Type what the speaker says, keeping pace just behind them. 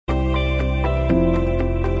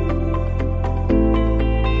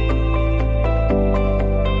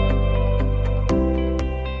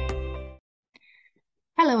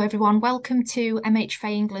Hello everyone, welcome to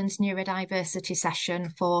MHFAE England's Neurodiversity session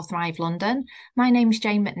for Thrive London. My name is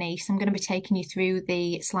Jane McNeice. I'm going to be taking you through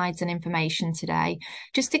the slides and information today.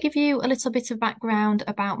 Just to give you a little bit of background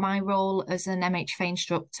about my role as an MHFAE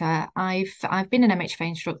instructor, I've been an MHFAE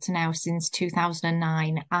instructor now since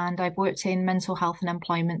 2009, and I've worked in mental health and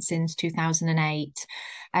employment since 2008.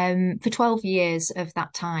 For 12 years of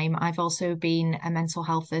that time, I've also been a mental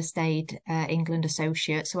health first aid England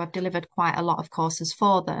associate, so I've delivered quite a lot of courses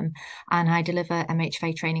for them, and I deliver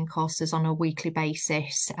MHFAE training courses on a weekly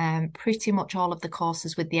basis, pretty much all of the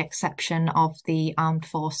courses with the exception of the Armed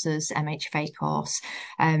Forces MHFAE course.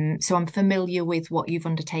 So I'm familiar with what you've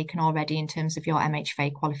undertaken already in terms of your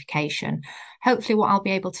MHFAE qualification. Hopefully what I'll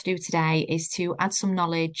be able to do today is to add some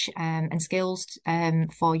knowledge and skills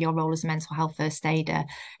for your role as a mental health first aider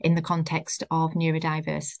in the context of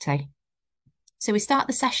neurodiversity. So we start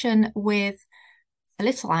the session with a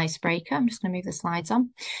little icebreaker. I'm just going to move the slides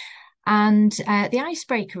on. And the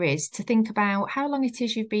icebreaker is to think about how long it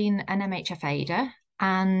is you've been an MHFAEder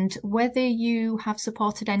and whether you have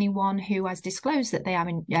supported anyone who has disclosed that they are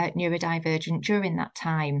neurodivergent during that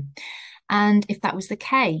time. And if that was the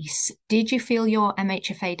case, did you feel your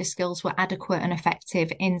MHFAEder skills were adequate and effective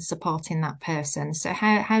in supporting that person? So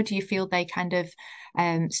how do you feel they kind of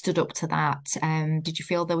stood up to that? Did you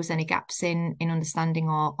feel there was any gaps in understanding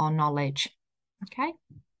or knowledge? Okay.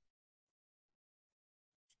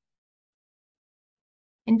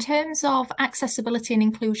 In terms of accessibility and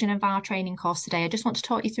inclusion of our training course today, I just want to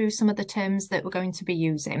talk you through some of the terms that we're going to be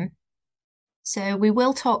using. So we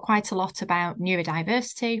will talk quite a lot about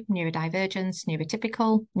neurodiversity, neurodivergence,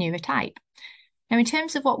 neurotypical, neurotype. Now, in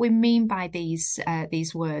terms of what we mean by these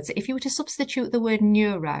words, if you were to substitute the word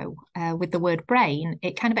neuro with the word brain,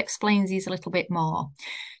 it kind of explains these a little bit more.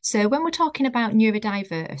 So when we're talking about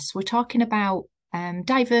neurodiverse, we're talking about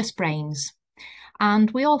diverse brains.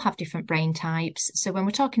 And we all have different brain types. So when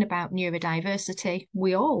we're talking about neurodiversity,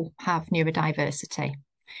 we all have neurodiversity.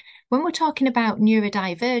 When we're talking about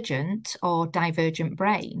neurodivergent or divergent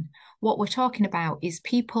brain, what we're talking about is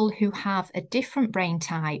people who have a different brain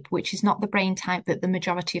type, which is not the brain type that the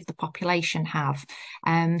majority of the population have.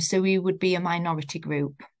 So we would be a minority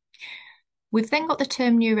group. We've then got the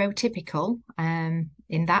term neurotypical.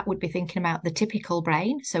 In that, we'd be thinking about the typical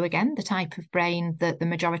brain. So again, the type of brain that the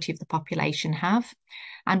majority of the population have.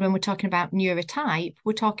 And when we're talking about neurotype,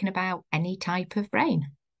 we're talking about any type of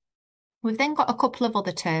brain. We've then got a couple of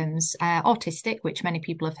other terms, autistic, which many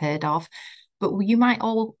people have heard of, but you might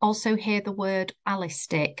also hear the word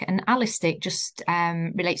allistic, and allistic just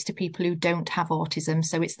relates to people who don't have autism,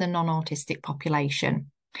 so it's the non-autistic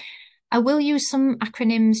population. I will use some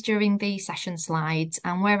acronyms during the session slides,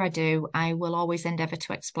 and where I do, I will always endeavour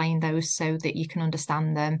to explain those so that you can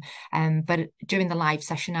understand them. But during the live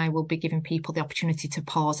session, I will be giving people the opportunity to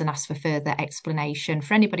pause and ask for further explanation.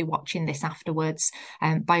 For anybody watching this afterwards,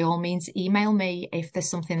 by all means, email me if there's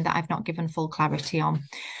something that I've not given full clarity on.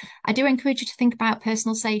 I do encourage you to think about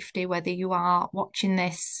personal safety, whether you are watching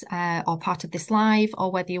this or part of this live,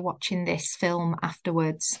 or whether you're watching this film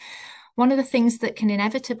afterwards. One of the things that can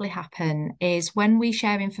inevitably happen is when we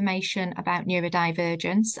share information about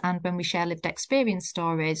neurodivergence and when we share lived experience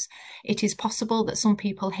stories, it is possible that some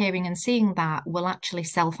people hearing and seeing that will actually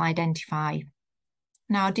self-identify.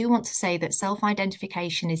 Now, I do want to say that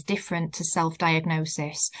self-identification is different to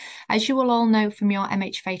self-diagnosis. As you will all know from your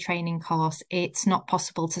MHFAE training course, it's not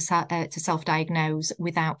possible to self-diagnose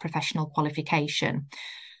without professional qualification.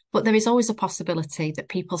 But there is always a possibility that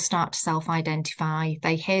people start to self-identify,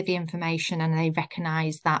 they hear the information and they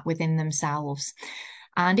recognise that within themselves.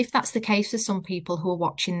 And if that's the case for some people who are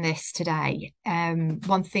watching this today,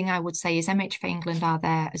 one thing I would say is MHFAE England are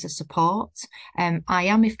there as a support. I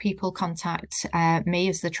am if people contact me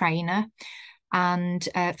as the trainer. And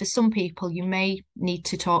for some people, you may need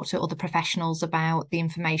to talk to other professionals about the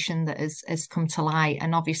information that has come to light.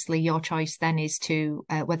 And obviously your choice then is to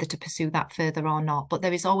whether to pursue that further or not. But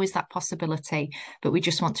there is always that possibility. But we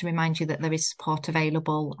just want to remind you that there is support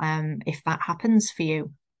available if that happens for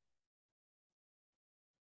you.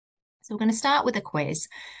 So we're going to start with a quiz.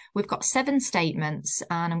 We've got 7 statements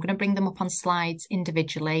and I'm going to bring them up on slides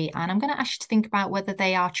individually, and I'm going to ask you to think about whether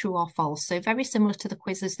they are true or false. So very similar to the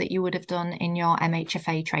quizzes that you would have done in your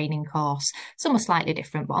MHFAE training course. Some are slightly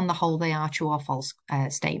different, but on the whole, they are true or false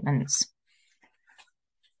statements.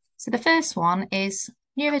 So the first one is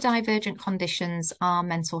neurodivergent conditions are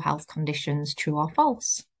mental health conditions, true or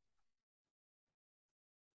false?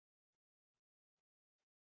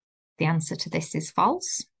 The answer to this is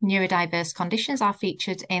false. Neurodiverse conditions are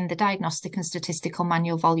featured in the Diagnostic and Statistical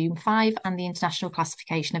Manual Volume 5 and the International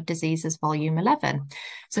Classification of Diseases Volume 11.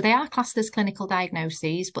 So they are classed as clinical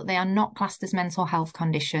diagnoses, but they are not classed as mental health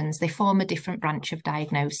conditions. They form a different branch of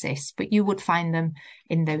diagnosis, but you would find them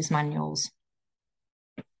in those manuals.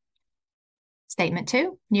 Statement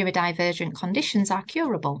 2, neurodivergent conditions are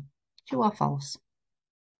curable. True or false?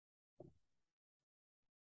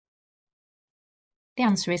 The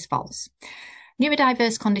answer is false.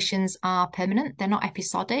 Neurodiverse conditions are permanent, they're not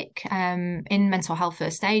episodic. In mental health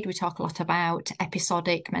first aid, we talk a lot about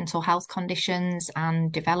episodic mental health conditions and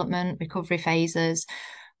development, recovery phases.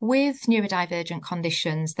 With neurodivergent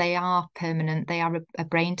conditions, they are permanent, they are a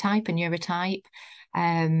brain type, a neurotype.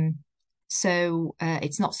 So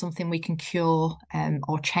it's not something we can cure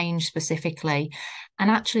or change specifically. And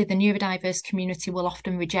actually, the neurodiverse community will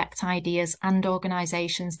often reject ideas and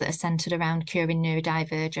organisations that are centred around curing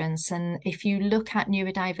neurodivergence. And if you look at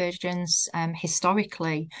neurodivergence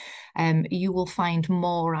historically, you will find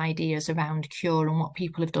more ideas around cure and what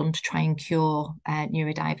people have done to try and cure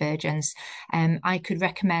neurodivergence. I could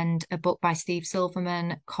recommend a book by Steve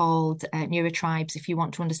Silverman called Neurotribes if you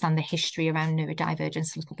want to understand the history around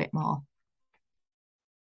neurodivergence a little bit more.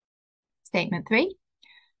 Statement 3,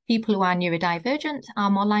 people who are neurodivergent are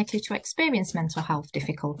more likely to experience mental health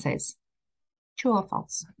difficulties. True or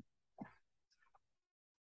false?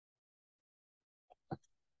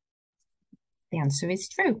 The answer is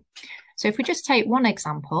true. So if we just take one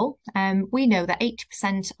example, we know that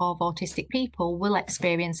 80% of autistic people will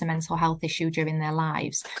experience a mental health issue during their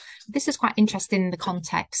lives. This is quite interesting in the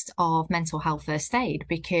context of mental health first aid,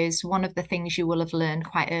 because one of the things you will have learned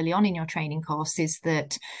quite early on in your training course is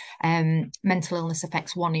that mental illness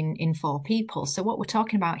affects 1 in 4 people. So what we're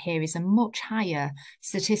talking about here is a much higher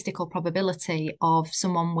statistical probability of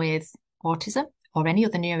someone with autism or any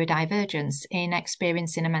other neurodivergence in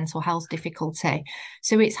experiencing a mental health difficulty.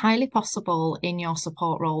 So it's highly possible in your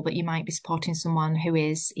support role that you might be supporting someone who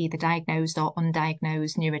is either diagnosed or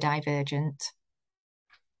undiagnosed neurodivergent.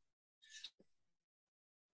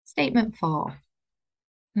 Statement 4,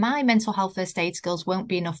 my mental health first aid skills won't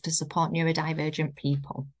be enough to support neurodivergent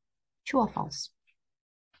people. True or false?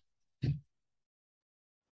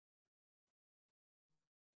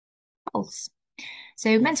 False.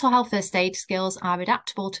 So mental health first aid skills are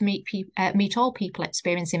adaptable to meet all people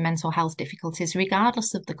experiencing mental health difficulties,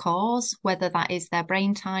 regardless of the cause, whether that is their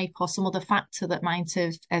brain type or some other factor that might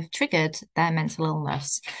have triggered their mental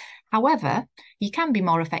illness. However, you can be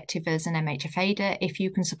more effective as an MHFAE if you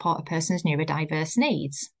can support a person's neurodiverse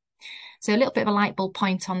needs. So a little bit of a light bulb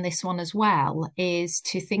point on this one as well is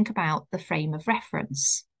to think about the frame of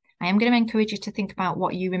reference. I am going to encourage you to think about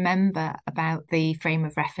what you remember about the frame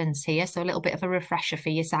of reference here. So a little bit of a refresher for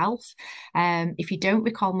yourself. If you don't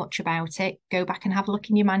recall much about it, go back and have a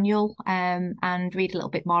look in your manual and read a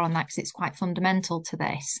little bit more on that because it's quite fundamental to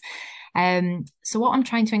this. So what I'm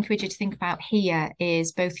trying to encourage you to think about here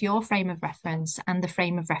is both your frame of reference and the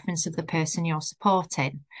frame of reference of the person you're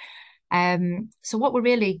supporting. So what we're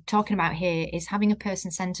really talking about here is having a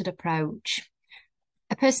person-centered approach.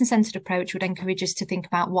 A person-centered approach would encourage us to think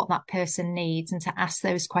about what that person needs and to ask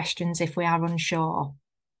those questions if we are unsure.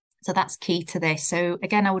 So that's key to this. So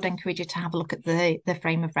again, I would encourage you to have a look at the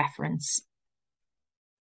frame of reference.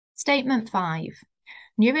 Statement 5,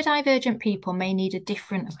 neurodivergent people may need a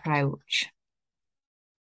different approach.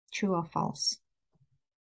 True or false?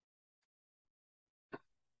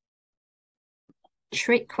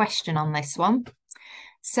 Trick question on this one.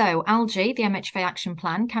 So ALGE, the MHFAE action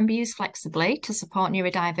plan, can be used flexibly to support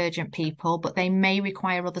neurodivergent people, but they may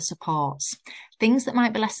require other supports. Things that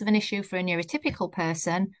might be less of an issue for a neurotypical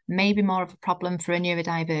person may be more of a problem for a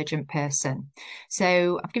neurodivergent person.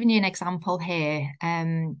 So I've given you an example here.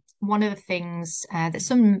 One of the things that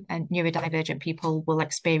some neurodivergent people will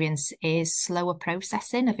experience is slower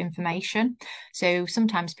processing of information. So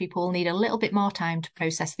sometimes people will need a little bit more time to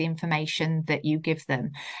process the information that you give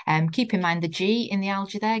them. Keep in mind the G in the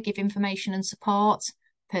ALGE there, give information and support.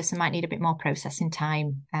 Person might need a bit more processing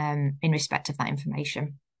time in respect of that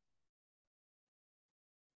information.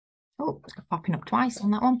 Oh, it's popping up twice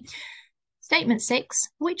on that one. Statement 6,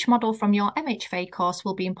 which model from your MHFAE course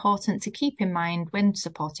will be important to keep in mind when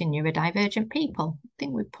supporting neurodivergent people? I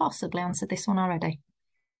think we've possibly answered this one already.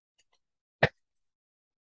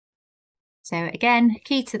 So again,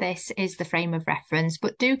 key to this is the frame of reference,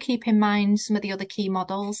 but do keep in mind some of the other key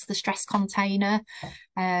models, the stress container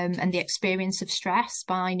and the experience of stress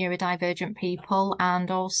by neurodivergent people,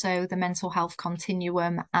 and also the mental health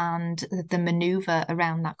continuum and the manoeuvre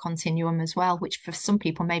around that continuum as well, which for some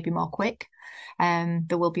people may be more quick.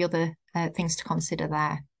 There will be other things to consider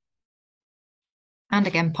there. and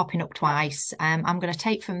again popping up twice. I'm going to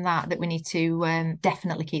take from that we need to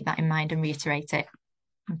definitely keep that in mind and reiterate it.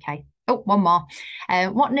 Okay. Oh, one more.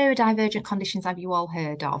 What neurodivergent conditions have you all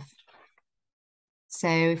heard of? So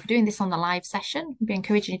if we're doing this on the live session, I'd be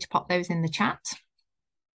encouraging you to pop those in the chat.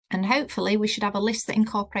 And hopefully we should have a list that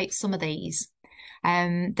incorporates some of these.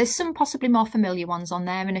 There's some possibly more familiar ones on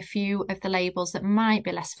there and a few of the labels that might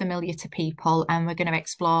be less familiar to people, and we're going to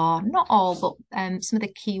explore not all but some of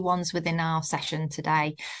the key ones within our session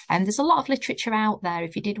today. And there's a lot of literature out there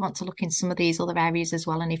if you did want to look in some of these other areas as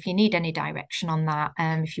well, and if you need any direction on that,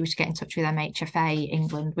 if you were to get in touch with MHFAE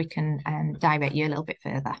England, we can direct you a little bit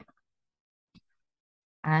further.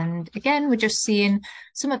 And again, we're just seeing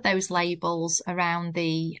some of those labels around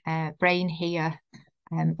the brain here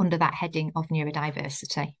under that heading of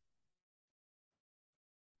neurodiversity.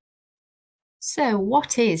 So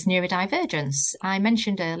what is neurodivergence? I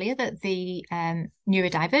mentioned earlier that the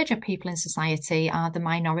neurodivergent people in society are the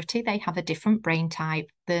minority. They have a different brain type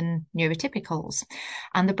than neurotypicals.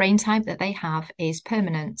 And the brain type that they have is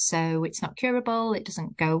permanent. So it's not curable, it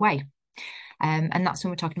doesn't go away. And that's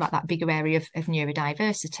when we're talking about that bigger area of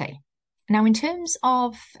neurodiversity. Now, in terms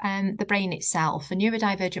of the brain itself, a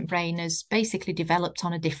neurodivergent brain has basically developed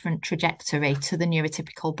on a different trajectory to the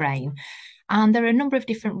neurotypical brain. And there are a number of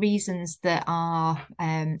different reasons that are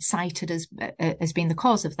cited as being the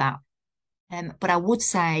cause of that. But I would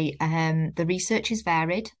say the research is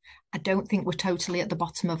varied. I don't think we're totally at the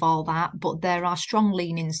bottom of all that, but there are strong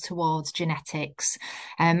leanings towards genetics.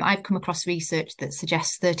 I've come across research that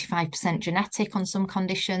suggests 35% genetic on some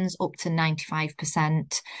conditions, up to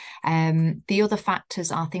 95%. The other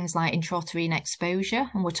factors are things like intrauterine exposure,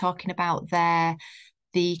 and we're talking about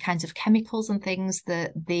the kinds of chemicals and things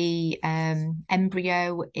that the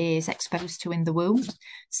embryo is exposed to in the womb.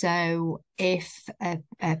 So if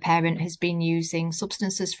a parent has been using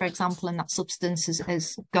substances, for example, and that substance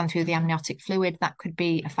has gone through the amniotic fluid, that could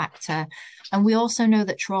be a factor. And we also know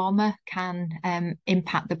that trauma can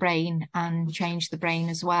impact the brain and change the brain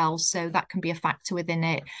as well. So that can be a factor within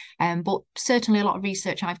it. But certainly a lot of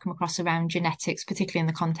research I've come across around genetics, particularly in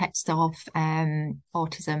the context of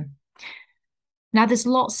autism. Now, there's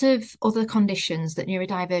lots of other conditions that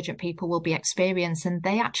neurodivergent people will be experiencing, and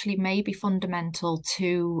they actually may be fundamental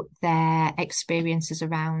to their experiences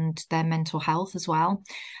around their mental health as well.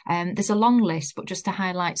 There's a long list, but just to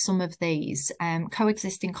highlight some of these,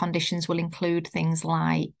 coexisting conditions will include things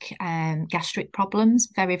like gastric problems,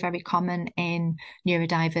 very, very common in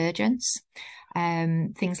neurodivergence.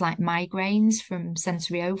 Things like migraines from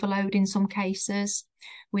sensory overload in some cases.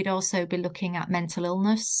 We'd also be looking at mental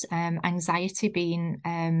illness, anxiety being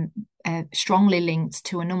strongly linked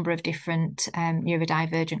to a number of different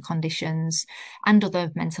neurodivergent conditions and other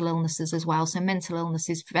mental illnesses as well. So mental illness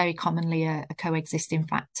is very commonly a coexisting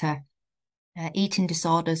factor. Eating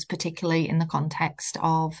disorders, particularly in the context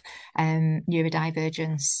of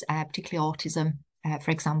neurodivergence, particularly autism,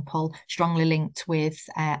 for example, strongly linked with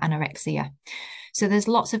anorexia. So there's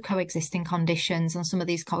lots of coexisting conditions, and some of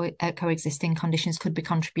these coexisting conditions could be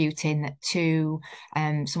contributing to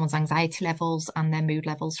someone's anxiety levels and their mood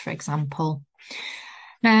levels, for example.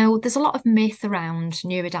 Now, there's a lot of myth around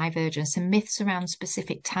neurodivergence and myths around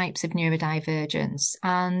specific types of neurodivergence.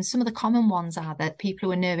 And some of the common ones are that people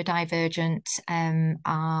who are neurodivergent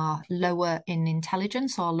are lower in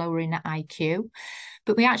intelligence or lower in IQ.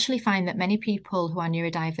 But we actually find that many people who are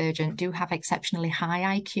neurodivergent do have exceptionally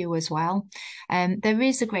high IQ as well. There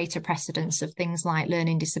is a greater precedence of things like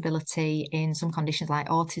learning disability in some conditions like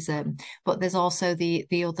autism, but there's also the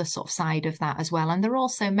other sort of side of that as well. And there are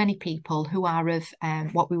also many people who are of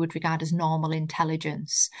what we would regard as normal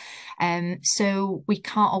intelligence. So we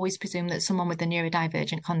can't always presume that someone with a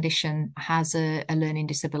neurodivergent condition has a learning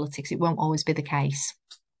disability, because it won't always be the case.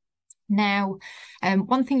 Now,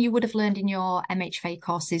 one thing you would have learned in your MHFAE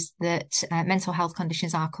course is that mental health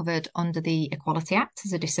conditions are covered under the Equality Act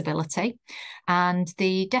as a disability. And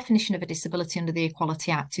the definition of a disability under the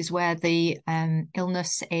Equality Act is where the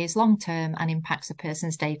illness is long-term and impacts a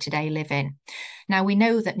person's day-to-day living. Now, we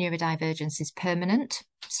know that neurodivergence is permanent,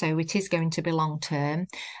 so it is going to be long-term.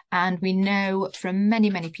 And we know from many,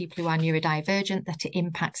 many people who are neurodivergent that it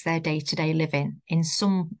impacts their day-to-day living, in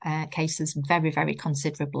some cases very, very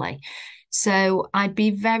considerably. So I'd be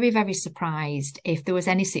very, very surprised if there was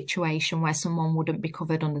any situation where someone wouldn't be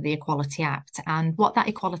covered under the Equality Act. And what that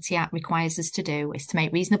Equality Act requires us to do is to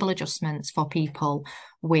make reasonable adjustments for people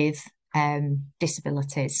with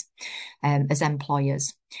disabilities as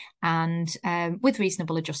employers. And with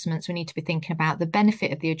reasonable adjustments, we need to be thinking about the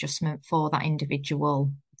benefit of the adjustment for that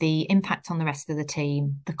individual the impact on the rest of the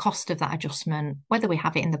team, the cost of that adjustment, whether we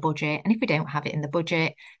have it in the budget, and if we don't have it in the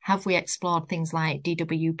budget, have we explored things like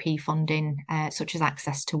DWP funding, such as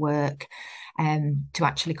access to work, to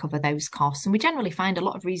actually cover those costs. And we generally find a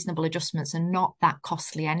lot of reasonable adjustments are not that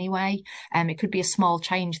costly anyway. It could be a small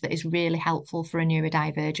change that is really helpful for a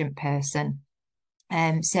neurodivergent person.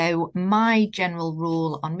 So my general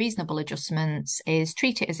rule on reasonable adjustments is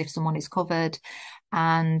treat it as if someone is covered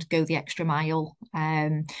and go the extra mile,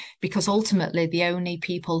 because ultimately the only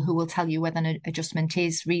people who will tell you whether an adjustment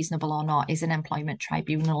is reasonable or not is an employment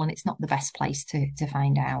tribunal, and it's not the best place to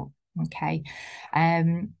find out. Okay.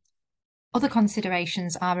 Other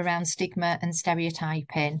considerations are around stigma and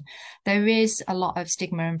stereotyping. There is a lot of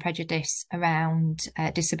stigma and prejudice around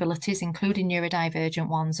disabilities, including neurodivergent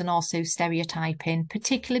ones, and also stereotyping,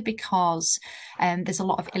 particularly because there's a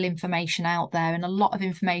lot of ill information out there, and a lot of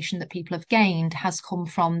information that people have gained has come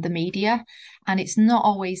from the media, and it's not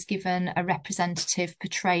always given a representative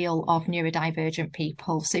portrayal of neurodivergent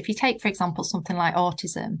people. So if you take, for example, something like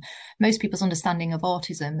autism, most people's understanding of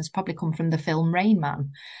autism has probably come from the film Rain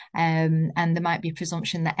Man. And there might be a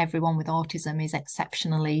presumption that everyone with autism is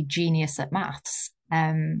exceptionally genius at maths.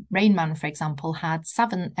 Rain Man, for example, had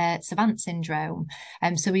savant syndrome,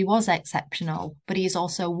 so he was exceptional, but he is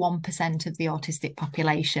also 1% of the autistic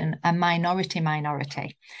population, a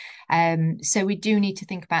minority. So we do need to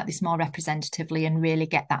think about this more representatively and really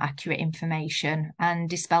get that accurate information and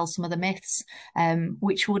dispel some of the myths,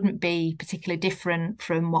 which wouldn't be particularly different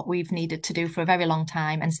from what we've needed to do for a very long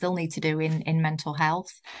time and still need to do in mental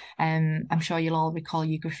health. I'm sure you'll all recall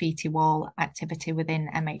your graffiti wall activity within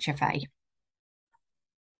MHFAE.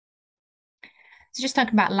 So just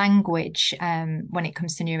talking about language, when it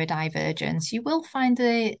comes to neurodivergence, you will find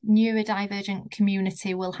the neurodivergent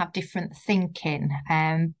community will have different thinking.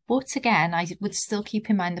 But again, I would still keep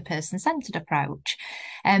in mind the person-centred approach.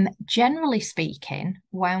 Generally speaking,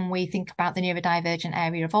 when we think about the neurodivergent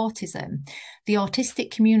area of autism, the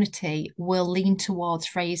autistic community will lean towards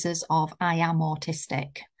phrases of "I am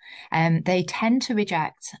autistic." They tend to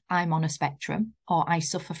reject "I'm on a spectrum," or "I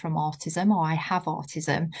suffer from autism," or "I have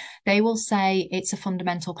autism." They will say it's a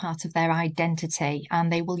fundamental part of their identity,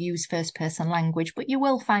 and they will use first person language, but you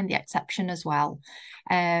will find the exception as well.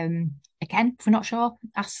 Again, if we're not sure,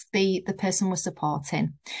 ask the person we're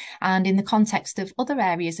supporting. And in the context of other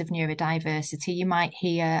areas of neurodiversity, you might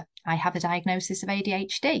hear, "I have a diagnosis of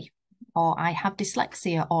ADHD," or "I have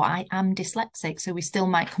dyslexia," or "I am dyslexic." So we still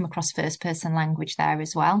might come across first person language there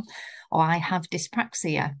as well, or "I have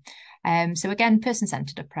dyspraxia." So again,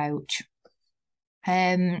 person-centered approach.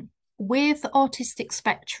 With autistic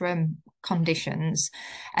spectrum conditions,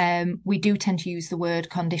 we do tend to use the word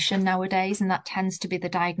condition nowadays, and that tends to be the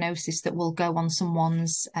diagnosis that will go on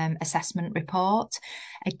someone's assessment report.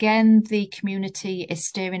 Again, the community is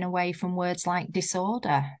steering away from words like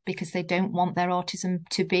disorder because they don't want their autism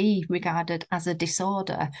to be regarded as a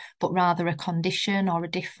disorder, but rather a condition or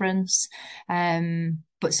a difference.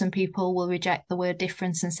 But some people will reject the word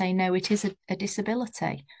difference and say, no, it is a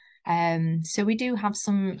disability. So we do have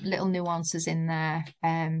some little nuances in there.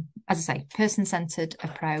 As I say, person-centered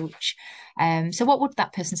approach. So what would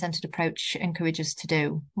that person-centered approach encourage us to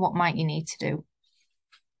do? What might you need to do?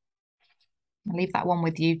 I'll leave that one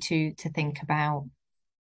with you to think about.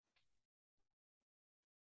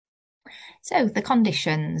 So the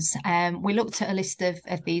conditions, we looked at a list of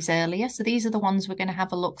these earlier. So these are the ones we're going to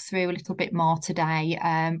have a look through a little bit more today.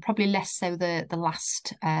 Probably less so the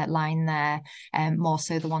last line there, more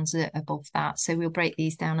so the ones that are above that. So we'll break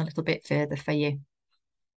these down a little bit further for you.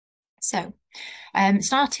 So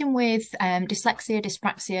starting with dyslexia,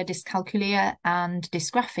 dyspraxia, dyscalculia and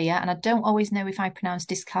dysgraphia, and I don't always know if I pronounce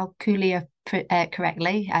dyscalculia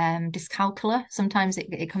correctly, dyscalculia, sometimes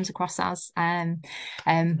it comes across as,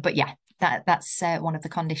 but yeah, that's one of the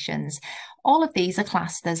conditions. All of these are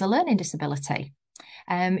classed as a learning disability.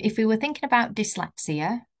 If we were thinking about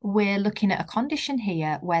dyslexia, we're looking at a condition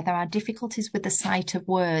here where there are difficulties with the sight of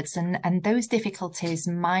words, and those difficulties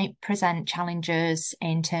might present challenges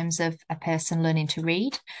in terms of a person learning to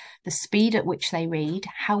read, the speed at which they read,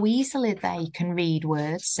 how easily they can read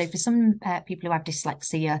words. So for some people who have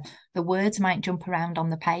dyslexia, the words might jump around on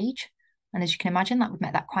the page. And as you can imagine, that would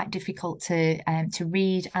make that quite difficult to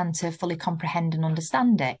read and to fully comprehend and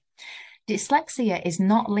understand it. Dyslexia is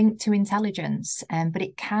not linked to intelligence, but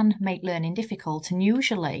it can make learning difficult. And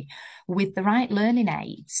usually, with the right learning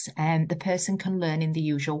aids, the person can learn in the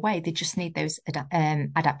usual way. They just need those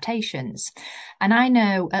adaptations. And I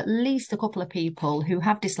know at least a couple of people who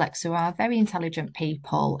have dyslexia who are very intelligent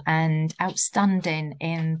people and outstanding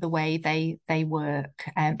in the way they work.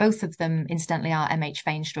 Both of them, incidentally, are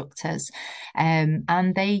MHFAE instructors,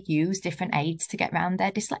 and they use different aids to get around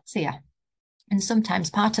their dyslexia. And sometimes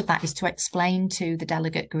part of that is to explain to the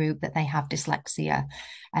delegate group that they have dyslexia,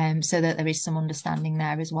 so that there is some understanding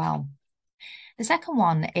there as well. The second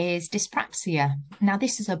one is dyspraxia. Now,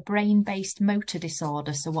 this is a brain-based motor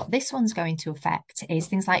disorder. So what this one's going to affect is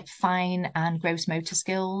things like fine and gross motor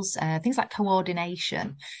skills, things like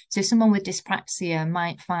coordination. So someone with dyspraxia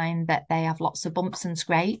might find that they have lots of bumps and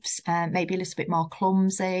scrapes, maybe a little bit more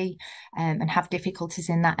clumsy, and have difficulties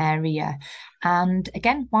in that area. And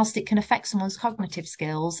again, whilst it can affect someone's cognitive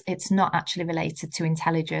skills, it's not actually related to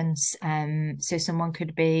intelligence. So someone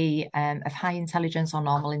could be of high intelligence or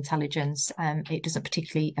normal intelligence. It doesn't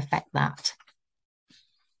particularly affect that.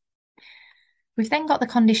 We've then got the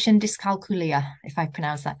condition dyscalculia, if I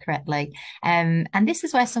pronounce that correctly. And this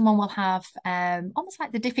is where someone will have almost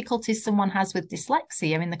like the difficulties someone has with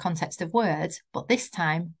dyslexia in the context of words, but this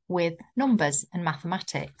time with numbers and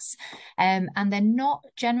mathematics. And they're not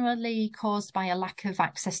generally caused by a lack of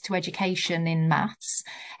access to education in maths,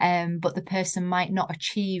 but the person might not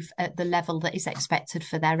achieve at the level that is expected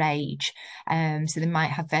for their age. So they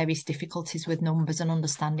might have various difficulties with numbers and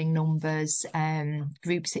understanding numbers,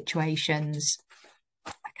 group situations.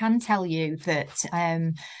 I can tell you that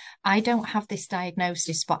I don't have this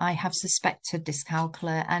diagnosis, but I have suspected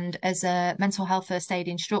dyscalculia. And as a mental health first aid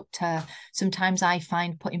instructor, sometimes I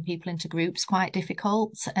find putting people into groups quite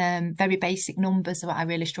difficult. Very basic numbers, I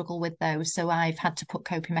really struggle with those. So I've had to put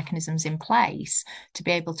coping mechanisms in place to be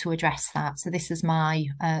able to address that. So this is my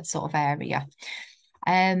sort of area.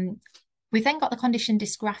 We've then got the condition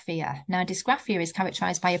dysgraphia. Now, dysgraphia is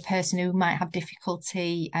characterised by a person who might have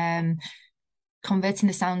difficulty converting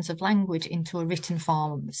the sounds of language into a written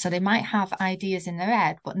form. So they might have ideas in their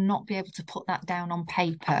head, but not be able to put that down on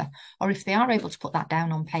paper. Or if they are able to put that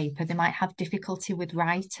down on paper, they might have difficulty with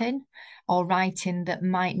writing, or writing that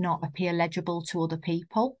might not appear legible to other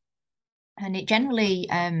people. And it generally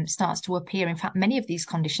starts to appear. In fact, many of these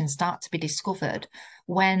conditions start to be discovered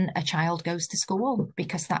when a child goes to school,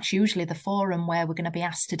 because that's usually the forum where we're going to be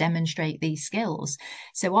asked to demonstrate these skills.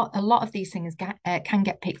 So a lot of these things can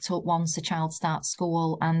get picked up once a child starts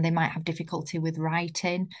school, and they might have difficulty with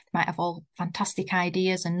writing. They might have all fantastic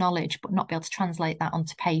ideas and knowledge, but not be able to translate that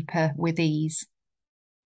onto paper with ease.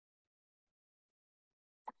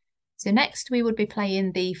 So next we would be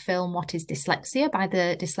playing the film What is Dyslexia by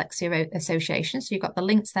the Dyslexia Association. So you've got the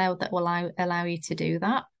links there that will allow you to do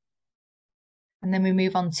that. And then we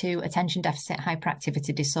move on to attention deficit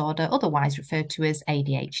hyperactivity disorder, otherwise referred to as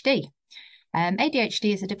ADHD.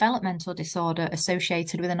 ADHD is a developmental disorder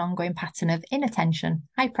associated with an ongoing pattern of inattention,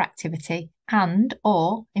 hyperactivity, and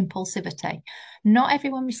or impulsivity. Not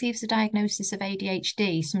everyone receives a diagnosis of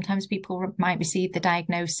ADHD. Sometimes people might receive the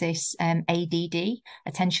diagnosis ADD,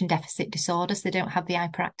 attention deficit disorder, so they don't have the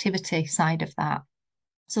hyperactivity side of that.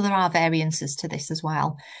 So there are variances to this as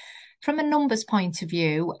well. From a numbers point of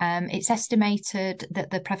view, it's estimated that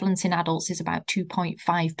the prevalence in adults is about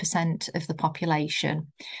 2.5% of the population.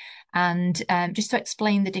 And just to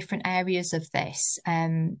explain the different areas of this,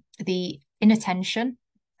 the inattention,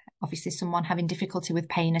 obviously someone having difficulty with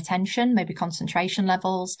paying attention, maybe concentration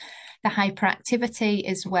levels. The hyperactivity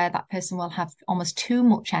is where that person will have almost too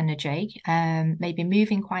much energy, maybe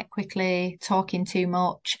moving quite quickly, talking too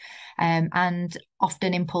much, and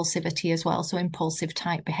often impulsivity as well. So impulsive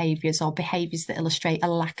type behaviours, or behaviours that illustrate a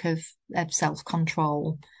lack of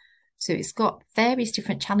self-control. So it's got various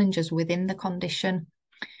different challenges within the condition.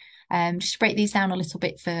 Just to break these down a little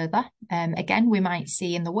bit further, again, we might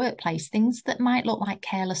see in the workplace things that might look like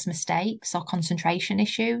careless mistakes or concentration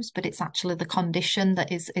issues, but it's actually the condition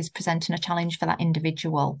that is presenting a challenge for that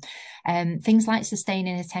individual. Things like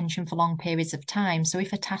sustaining attention for long periods of time. So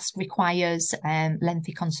if a task requires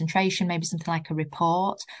lengthy concentration, maybe something like a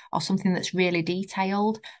report or something that's really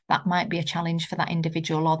detailed, that might be a challenge for that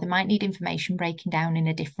individual, or they might need information breaking down in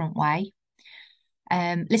a different way.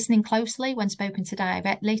 Listening closely when spoken to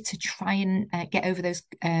directly to try and get over those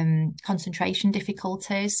concentration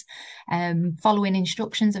difficulties, following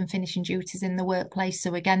instructions and finishing duties in the workplace.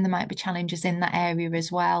 So again, there might be challenges in that area as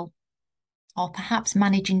well. Or perhaps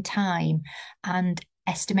managing time and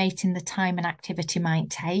estimating the time an activity might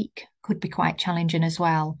take could be quite challenging as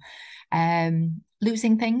well.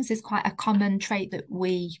 Losing things is quite a common trait that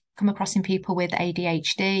we come across in people with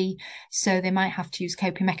ADHD. So they might have to use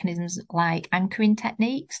coping mechanisms like anchoring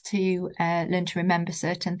techniques to learn to remember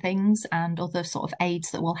certain things, and other sort of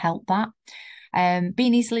aids that will help that.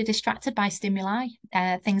 Being easily distracted by stimuli,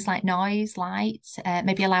 things like noise, light,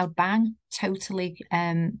 maybe a loud bang, totally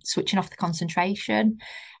switching off the concentration,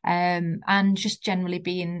 and just generally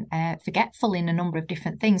being forgetful in a number of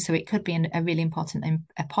different things. So it could be a really important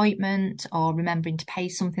appointment, or remembering to pay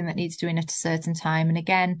something that needs doing at a certain time. And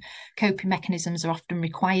again, coping mechanisms are often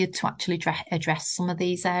required to actually address some of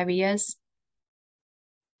these areas.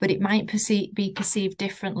 But it might be perceived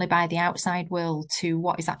differently by the outside world to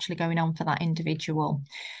what is actually going on for that individual.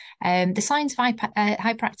 The signs of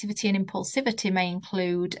hyperactivity and impulsivity may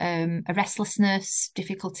include a restlessness,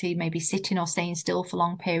 difficulty maybe sitting or staying still for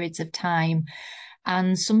long periods of time,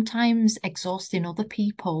 and sometimes exhausting other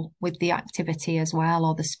people with the activity as well,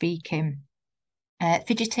 or the speaking.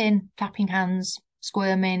 Fidgeting, clapping hands,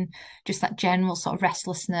 squirming, just that general sort of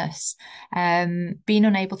restlessness, being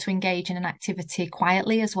unable to engage in an activity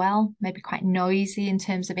quietly as well, maybe quite noisy in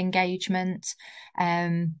terms of engagement,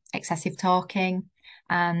 excessive talking,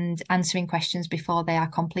 and answering questions before they are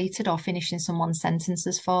completed, or finishing someone's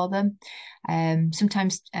sentences for them.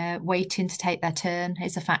 Sometimes waiting to take their turn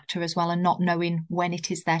is a factor as well, and not knowing when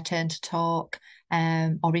it is their turn to talk,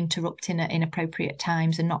 or interrupting at inappropriate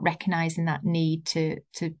times, and not recognising that need to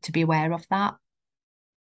be aware of that.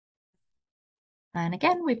 And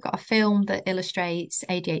again, we've got a film that illustrates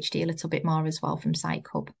ADHD a little bit more as well from Psych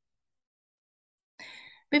Hub.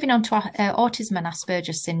 Moving on to autism and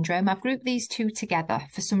Asperger's syndrome, I've grouped these two together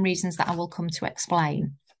for some reasons that I will come to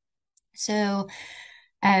explain. So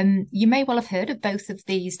you may well have heard of both of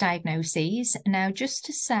these diagnoses. Now, just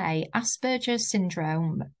to say, Asperger's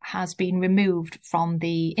syndrome has been removed from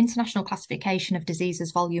the International Classification of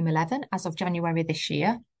Diseases Volume 11 as of January this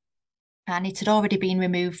year. And it had already been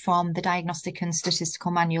removed from the Diagnostic and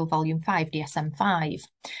Statistical Manual Volume 5, DSM-5.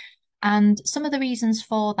 And some of the reasons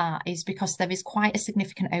for that is because there is quite a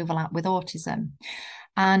significant overlap with autism.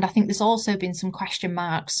 And I think there's also been some question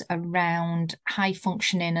marks around high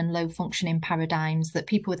functioning and low functioning paradigms, that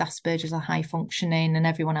people with Asperger's are high functioning and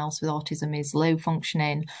everyone else with autism is low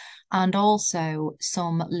functioning. And also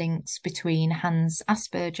some links between Hans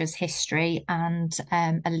Asperger's history and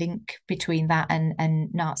a link between that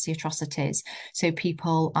and Nazi atrocities. So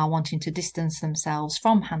people are wanting to distance themselves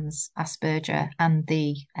from Hans Asperger and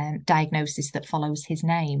the diagnosis that follows his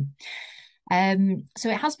name. So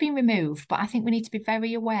it has been removed, but I think we need to be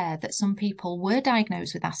very aware that some people were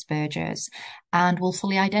diagnosed with Asperger's and will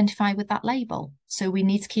fully identify with that label. So we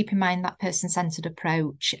need to keep in mind that person-centred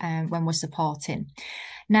approach when we're supporting.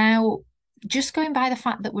 Now, just going by the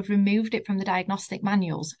fact that we've removed it from the diagnostic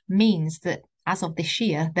manuals means that as of this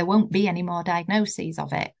year, there won't be any more diagnoses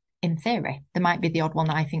of it. In theory, there might be the odd one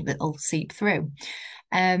that I think that will seep through.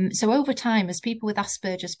 So over time, as people with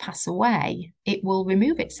Asperger's pass away, it will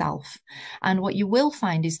remove itself. And what you will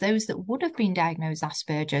find is those that would have been diagnosed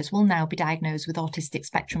Asperger's will now be diagnosed with autistic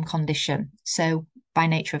spectrum condition. So by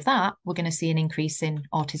nature of that, we're going to see an increase in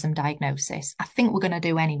autism diagnosis. I think we're going to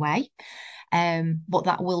do anyway. But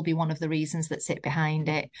that will be one of the reasons that sit behind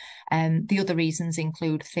it. The other reasons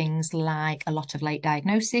include things like a lot of late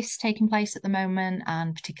diagnosis taking place at the moment,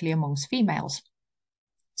 and particularly amongst females.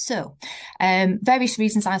 So various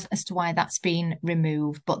reasons as to why that's been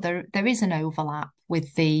removed, but there is an overlap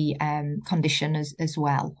with the condition as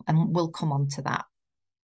well, and we'll come on to that.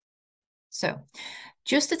 So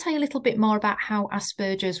just to tell you a little bit more about how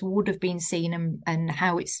Asperger's would have been seen and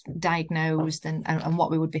how it's diagnosed and what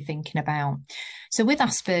we would be thinking about. So with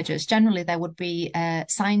Asperger's, generally there would be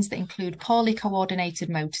signs that include poorly coordinated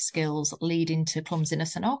motor skills leading to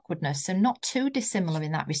clumsiness and awkwardness, so not too dissimilar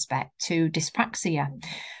in that respect to dyspraxia.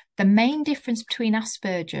 The main difference between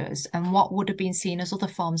Asperger's and what would have been seen as other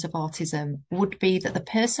forms of autism would be that the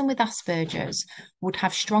person with Asperger's would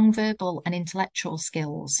have strong verbal and intellectual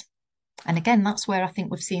skills. And again, that's where I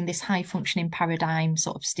think we've seen this high functioning paradigm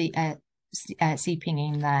sort of seeping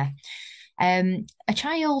in there. A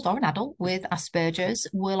child or an adult with Asperger's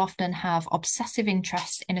will often have obsessive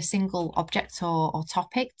interest in a single object or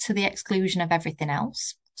topic to the exclusion of everything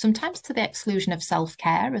else, sometimes to the exclusion of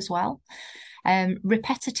self-care as well.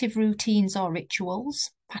 Repetitive routines or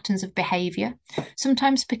rituals, patterns of behaviour,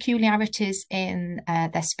 sometimes peculiarities in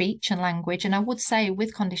their speech and language. And I would say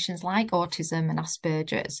with conditions like autism and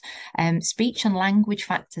Asperger's, speech and language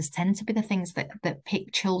factors tend to be the things that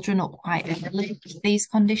pick children up quite early with these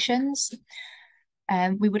conditions.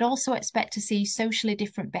 We would also expect to see socially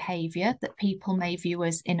different behaviour that people may view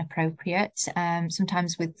as inappropriate,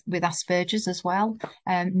 sometimes with Asperger's as well,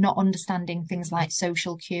 not understanding things like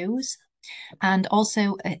social cues. and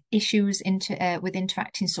also issues with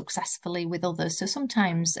interacting successfully with others. So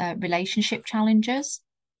sometimes relationship challenges.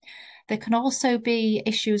 There can also be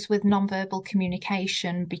issues with nonverbal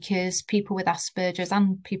communication, because people with Asperger's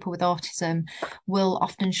and people with autism will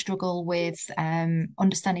often struggle with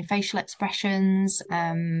understanding facial expressions,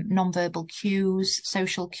 nonverbal cues,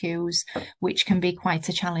 social cues, which can be quite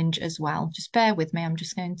a challenge as well. Just bear with me, I'm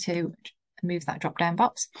just going to move that drop-down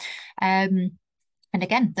box. And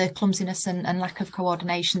again, the clumsiness and lack of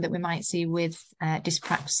coordination that we might see with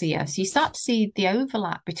dyspraxia. So you start to see the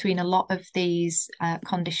overlap between a lot of these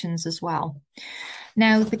conditions as well.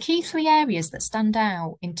 Now, the key three areas that stand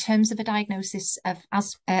out in terms of a diagnosis of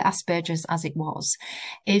Asperger's as it was,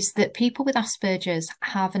 is that people with Asperger's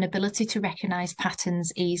have an ability to recognise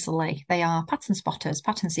patterns easily. They are pattern spotters,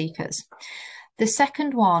 pattern seekers. The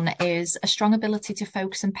second one is a strong ability to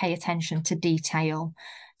focus and pay attention to detail.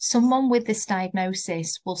 Someone with this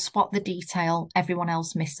diagnosis will spot the detail everyone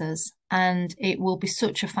else misses, and it will be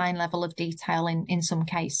such a fine level of detail in some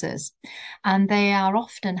cases. And they are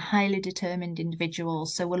often highly determined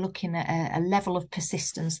individuals, so we're looking at a level of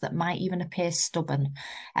persistence that might even appear stubborn,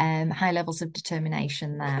 high levels of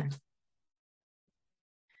determination there.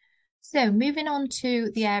 So moving on to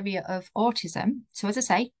the area of autism. So as I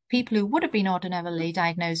say, people who would have been ordinarily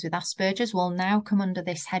diagnosed with Asperger's will now come under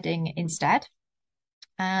this heading instead,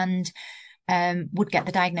 and would get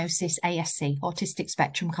the diagnosis ASC, autistic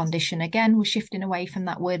spectrum condition. Again, we're shifting away from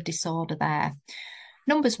that word disorder there.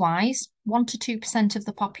 Numbers wise, 1 to 2% of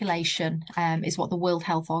the population is what the World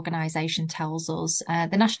Health Organization tells us.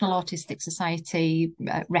 The National Autistic Society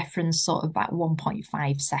reference sort of about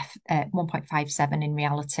 1.57 in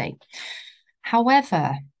reality.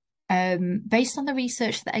 However, based on the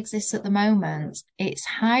research that exists at the moment, it's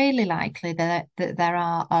highly likely that there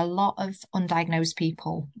are a lot of undiagnosed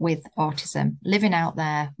people with autism living out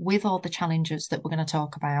there with all the challenges that we're going to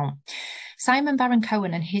talk about. Simon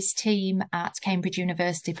Baron-Cohen and his team at Cambridge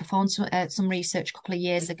University performed some research a couple of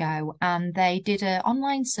years ago, and they did an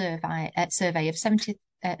online survey of 70,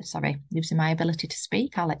 losing my ability to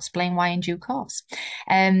speak, I'll explain why in due course.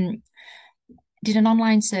 Did an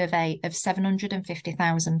online survey of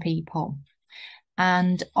 750,000 people.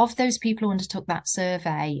 And of those people who undertook that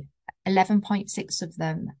survey, 11.6 of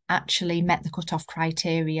them actually met the cutoff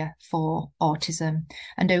criteria for autism,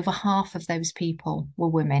 and over half of those people were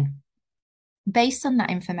women. Based on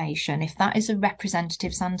that information, if that is a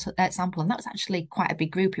representative sample, and that's actually quite a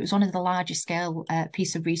big group, it was one of the largest scale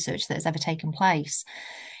piece of research that has ever taken place.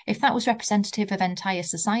 If that was representative of entire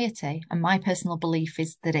society, and my personal belief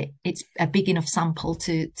is that it's a big enough sample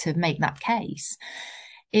to make that case,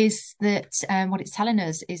 is that what it's telling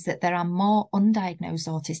us is that there are more undiagnosed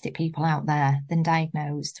autistic people out there than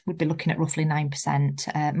diagnosed. We'd be looking at roughly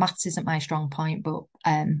 9%. Maths isn't my strong point, but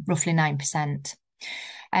roughly 9%.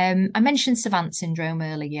 I mentioned savant syndrome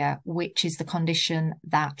earlier, which is the condition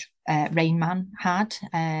that Raymond had,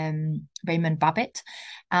 Raymond Babbitt,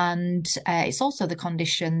 and it's also the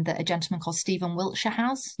condition that a gentleman called Stephen Wiltshire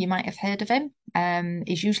has. You might have heard of him.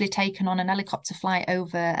 He's usually taken on an helicopter flight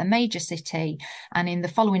over a major city, and in the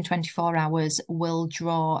following 24 hours will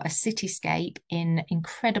draw a cityscape in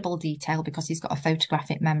incredible detail because he's got a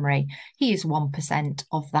photographic memory. He is 1%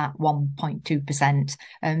 of that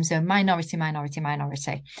 1.2%. So minority.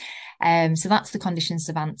 So that's the condition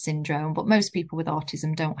savant syndrome, but most people with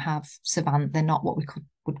autism don't have savant. They're not what we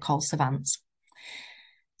would call savants.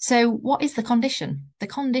 So what is the condition? The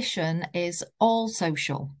condition is all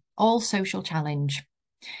social challenge.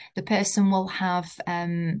 The person will have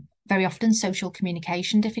very often social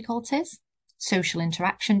communication difficulties, social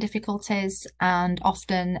interaction difficulties, and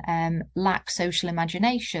often lack social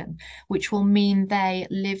imagination, which will mean they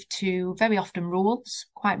live to very often rules,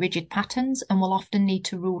 quite rigid patterns, and will often need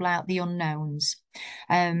to rule out the unknowns.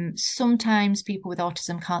 Sometimes people with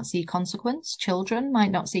autism can't see consequence. Children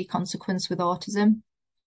might not see consequence with autism,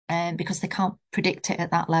 because they can't predict it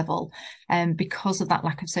at that level, because of that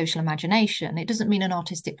lack of social imagination. It doesn't mean an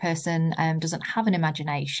autistic person doesn't have an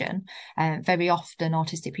imagination. Very often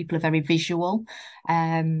autistic people are very visual,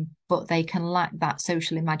 but they can lack that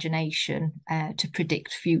social imagination to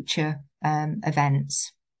predict future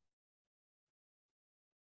events.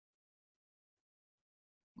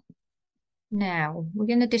 Now, we're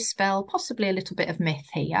going to dispel possibly a little bit of myth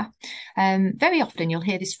here. Very often you'll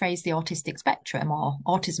hear this phrase, the autistic spectrum or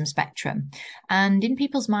autism spectrum. And in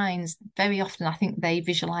people's minds, very often I think they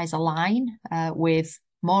visualize a line with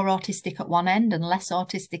more autistic at one end and less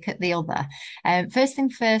autistic at the other. First thing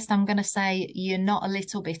first, I'm going to say you're not a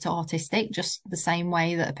little bit autistic, just the same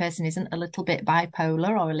way that a person isn't a little bit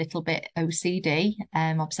bipolar or a little bit OCD,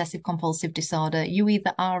 obsessive compulsive disorder. You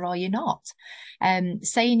either are or you're not.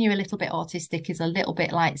 Saying you're a little bit autistic is a little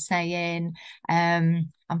bit like saying,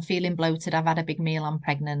 I'm feeling bloated, I've had a big meal, I'm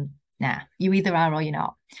pregnant. Nah, you either are or you're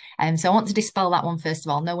not. So I want to dispel that one first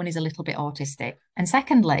of all. No one is a little bit autistic. And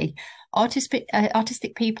secondly,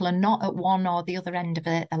 autistic people are not at one or the other end of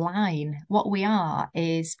a line. What we are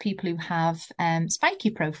is people who have spiky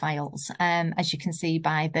profiles, as you can see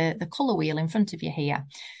by the colour wheel in front of you here.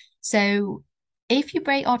 So if you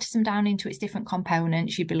break autism down into its different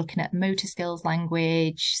components, you'd be looking at motor skills,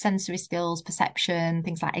 language, sensory skills, perception,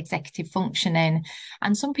 things like executive functioning.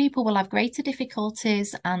 And some people will have greater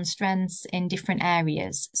difficulties and strengths in different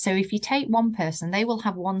areas. So if you take one person, they will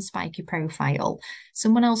have one spiky profile.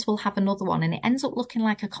 Someone else will have another one, and it ends up looking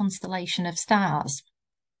like a constellation of stars.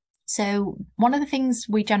 So one of the things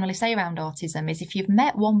we generally say around autism is if you've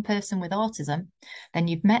met one person with autism, then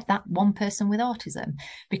you've met that one person with autism,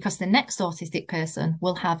 because the next autistic person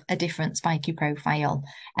will have a different spiky profile.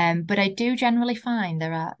 But I do generally find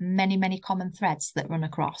there are many, many common threads that run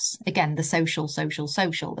across. Again, the social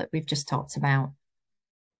that we've just talked about.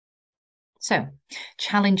 So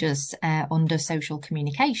challenges under social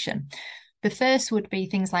communication. The first would be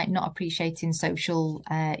things like not appreciating social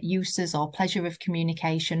uses or pleasure of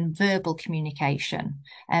communication, verbal communication.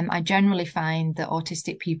 I generally find that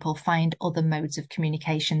autistic people find other modes of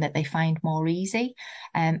communication that they find more easy,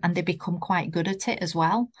 and they become quite good at it as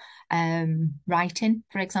well. Writing,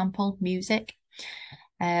 for example, music.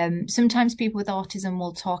 Sometimes people with autism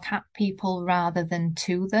will talk at people rather than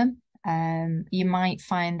to them. You might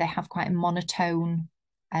find they have quite a monotone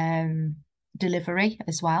delivery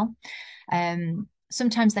as well.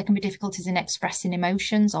 Sometimes there can be difficulties in expressing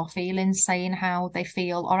emotions or feelings, saying how they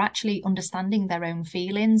feel, or actually understanding their own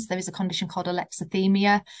feelings. There is a condition called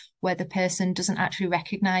alexithymia, where the person doesn't actually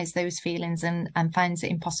recognize those feelings and finds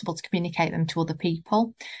it impossible to communicate them to other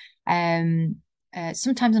people.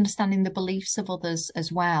 Sometimes understanding the beliefs of others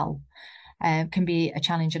as well can be a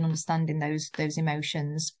challenge in understanding those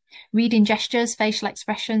emotions. Reading gestures, facial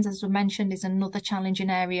expressions, as we mentioned, is another challenging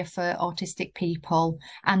area for autistic people,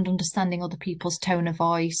 and understanding other people's tone of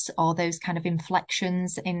voice or those kind of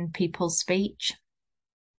inflections in people's speech.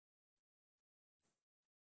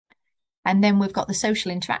 And then we've got the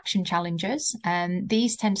social interaction challenges.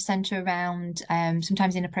 These tend to centre around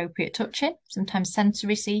sometimes inappropriate touching, sometimes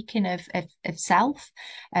sensory seeking of self,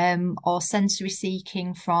 or sensory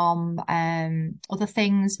seeking from other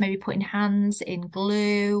things, maybe putting hands in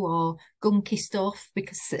glue or gunky stuff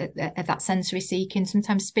because of that sensory seeking,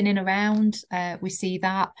 sometimes spinning around. We see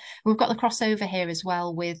that. We've got the crossover here as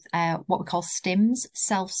well with what we call stims,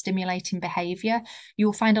 self-stimulating behaviour.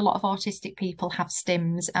 You'll find a lot of autistic people have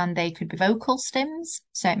stims, and they could be vocal stims.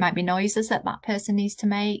 So it might be noises that person needs to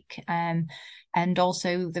make. And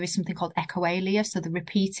also there is something called echoalia, so the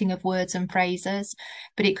repeating of words and phrases,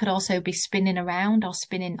 but it could also be spinning around or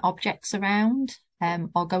spinning objects around,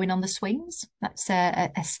 or going on the swings. That's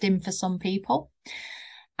a stim for some people.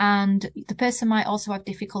 And the person might also have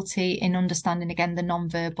difficulty in understanding, again, the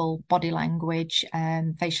non-verbal body language,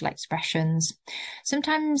 facial expressions.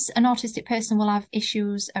 Sometimes an autistic person will have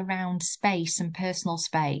issues around space and personal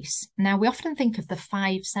space. Now, we often think of the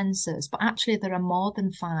 5 senses, but actually there are more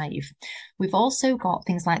than 5. We've also got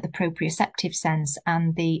things like the proprioceptive sense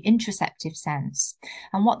and the interoceptive sense.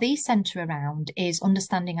 And what these centre around is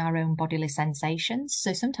understanding our own bodily sensations.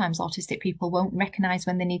 So sometimes autistic people won't recognise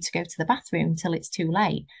when they need to go to the bathroom until it's too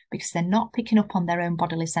late, because they're not picking up on their own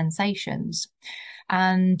bodily sensations.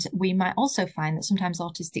 And we might also find that sometimes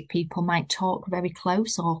autistic people might talk very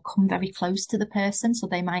close or come very close to the person. So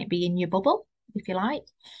they might be in your bubble, if you like,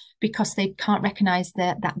 because they can't recognise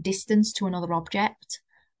that distance to another object.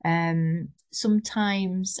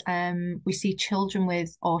 Sometimes we see children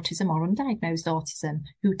with autism or undiagnosed autism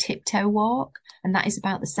who tiptoe walk, and that is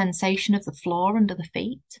about the sensation of the floor under the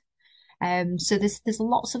feet. So there's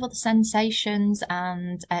lots of other sensations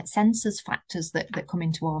and senses factors that come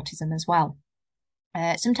into autism as well.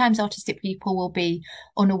 Sometimes autistic people will be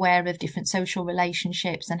unaware of different social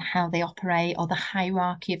relationships and how they operate, or the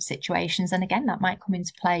hierarchy of situations. And again, that might come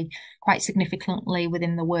into play quite significantly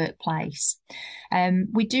within the workplace.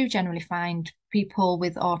 We do generally find people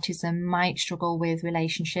with autism might struggle with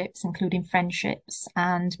relationships, including friendships,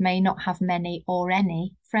 and may not have many or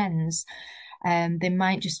any friends. They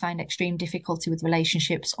might just find extreme difficulty with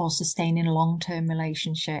relationships or sustaining long-term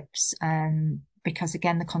relationships, because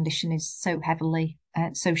again, the condition is so heavily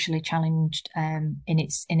socially challenged in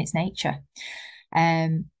its nature.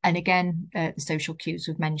 And again, the social cues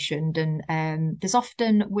we've mentioned, and there's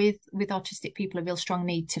often with autistic people a real strong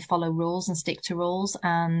need to follow rules and stick to rules,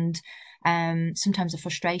 and sometimes a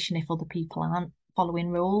frustration if other people aren't following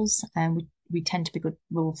rules, and we tend to be good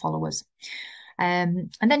rule followers. And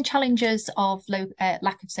then challenges of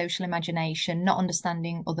lack of social imagination, not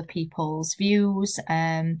understanding other people's views,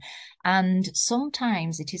 and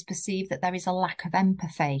sometimes it is perceived that there is a lack of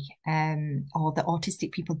empathy, or that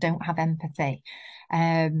autistic people don't have empathy.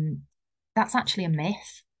 That's actually a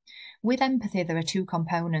myth. With empathy, there are two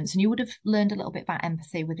components, and you would have learned a little bit about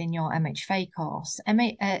empathy within your MHFAE course.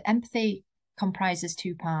 Empathy comprises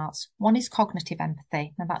two parts. One is cognitive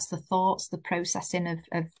empathy, and that's the thoughts, the processing of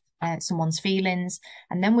someone's feelings.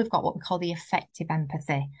 And then we've got what we call the affective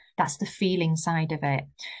empathy. That's the feeling side of it.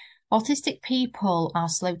 Autistic people are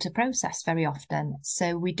slow to process very often,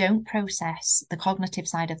 so we don't process the cognitive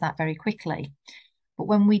side of that very quickly. But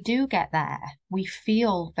when we do get there, we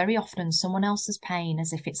feel very often someone else's pain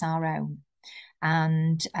as if it's our own,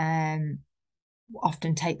 and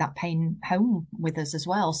often take that pain home with us as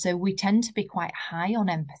well. So we tend to be quite high on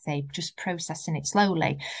empathy, just processing it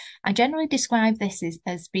slowly. I generally describe this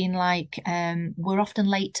as being like, we're often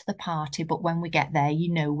late to the party, but when we get there,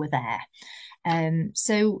 you know we're there.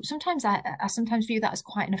 So sometimes I sometimes view that as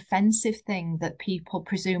quite an offensive thing, that people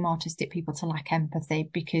presume autistic people to lack empathy,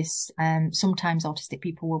 because sometimes autistic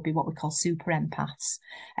people will be what we call super empaths.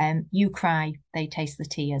 You cry, they taste the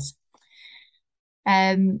tears.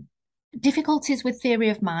 Difficulties with theory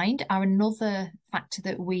of mind are another factor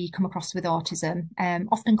that we come across with autism,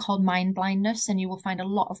 often called mind blindness, and you will find a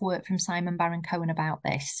lot of work from Simon Baron-Cohen about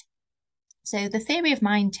this. So the theory of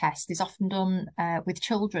mind test is often done with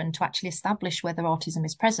children to actually establish whether autism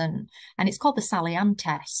is present, and it's called the Sally-Ann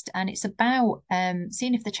test, and it's about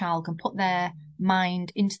seeing if the child can put their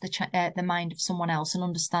mind into the mind of someone else and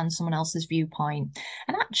understand someone else's viewpoint.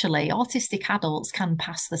 And actually, autistic adults can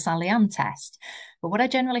pass the Sally-Ann test. But what I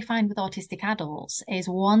generally find with autistic adults is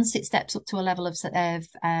once it steps up to a level of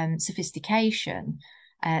sophistication,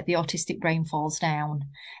 the autistic brain falls down.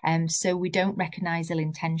 So we don't recognise ill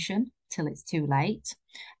intention till it's too late.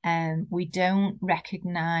 We don't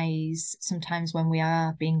recognise sometimes when we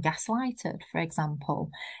are being gaslighted, for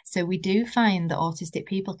example. So we do find that autistic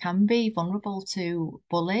people can be vulnerable to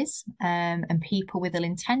bullies and people with ill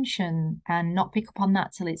intention, and not pick up on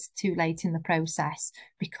that till it's too late in the process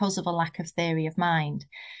because of a lack of theory of mind.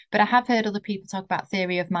 But I have heard other people talk about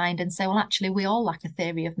theory of mind and say, well, actually, we all lack a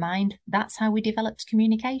theory of mind. That's how we developed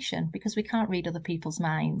communication, because we can't read other people's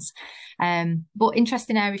minds. But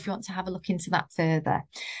interesting area if you want to have a look into that further.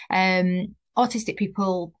 Autistic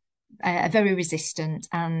people are very resistant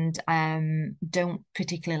and don't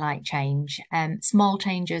particularly like change. Small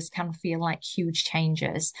changes can feel like huge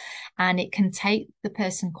changes, and it can take the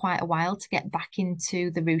person quite a while to get back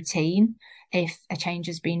into the routine if a change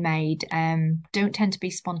has been made. Don't tend to be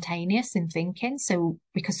spontaneous in thinking, so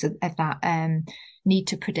because of that need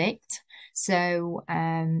to predict. So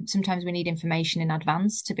sometimes we need information in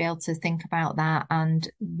advance to be able to think about that, and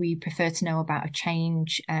we prefer to know about a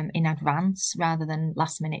change in advance rather than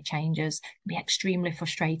last minute changes. It can be extremely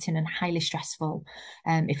frustrating and highly stressful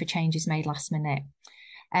if a change is made last minute.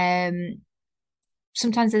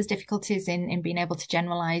 Sometimes there's difficulties in being able to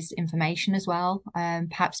generalize information as well,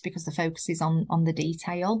 perhaps because the focus is on the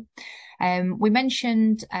detail. We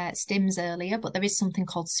mentioned STIMs earlier, but there is something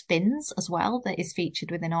called SPINs as well that is featured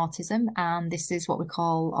within autism, and this is what we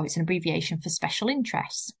call, it's an abbreviation for special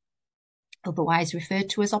interests, otherwise referred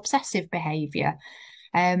to as obsessive behaviour.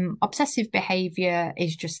 Obsessive behaviour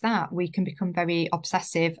is just that. We can become very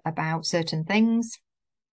obsessive about certain things,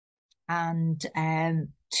 and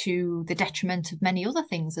to the detriment of many other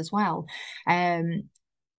things as well.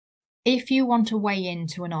 If you want to weigh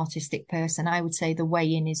into an autistic person, I would say the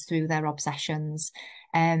weigh in is through their obsessions.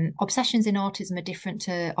 Obsessions in autism are different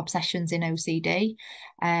to obsessions in OCD,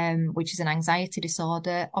 which is an anxiety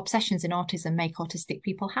disorder. Obsessions in autism make autistic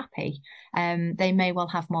people happy. They may well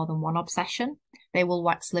have more than one obsession. They will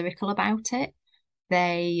wax lyrical about it.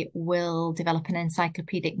 They will develop an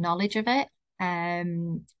encyclopedic knowledge of it.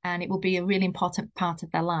 And it will be a really important part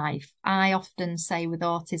of their life. I often say with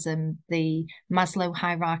autism, the Maslow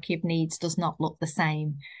hierarchy of needs does not look the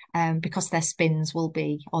same, because their spins will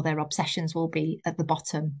be, or their obsessions will be at the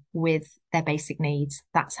bottom with their basic needs.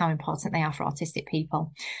 That's how important they are for autistic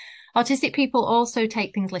people. Autistic people also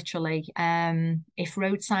take things literally. If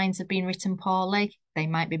road signs have been written poorly, they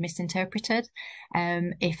might be misinterpreted.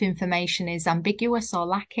 If information is ambiguous or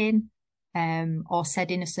lacking, or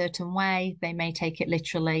said in a certain way, they may take it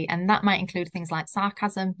literally. And that might include things like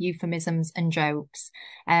sarcasm, euphemisms, and jokes.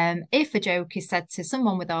 If a joke is said to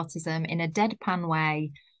someone with autism in a deadpan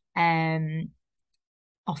way,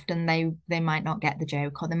 often they might not get the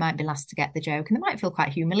joke, or they might be last to get the joke, and they might feel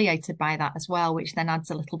quite humiliated by that as well, which then adds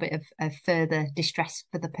a little bit of further distress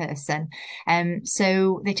for the person.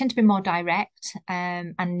 So they tend to be more direct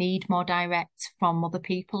and need more direct from other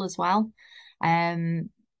people as well.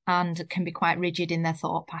 And can be quite rigid in their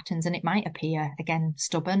thought patterns, and it might appear, again,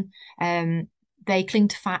 stubborn. They cling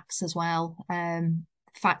to facts as well.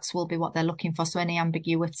 Facts will be what they're looking for, so any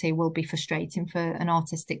ambiguity will be frustrating for an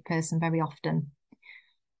autistic person very often.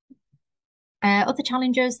 Other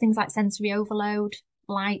challenges, things like sensory overload,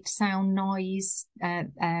 light, sound, noise,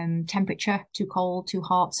 temperature, too cold, too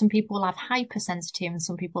hot. Some people will have hypersensitivity and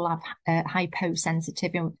some people have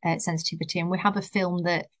hyposensitivity. And we have a film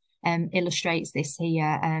that illustrates this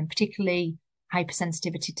here, particularly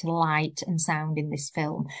hypersensitivity to light and sound in this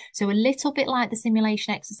film. So a little bit like the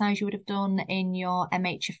simulation exercise you would have done in your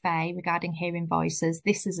MHFAE regarding hearing voices,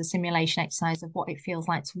 this is a simulation exercise of what it feels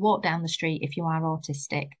like to walk down the street if you are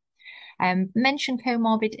autistic. Mentioned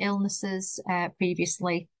comorbid illnesses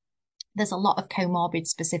previously. There's a lot of comorbid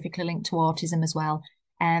specifically linked to autism as well.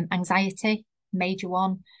 Anxiety, major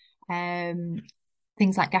one.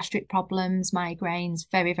 Things like gastric problems, migraines,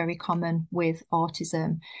 very, very common with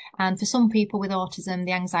autism. And for some people with autism,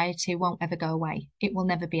 the anxiety won't ever go away. It will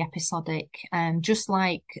never be episodic. Just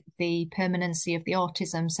like the permanency of the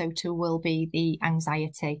autism, so too will be the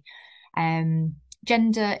anxiety.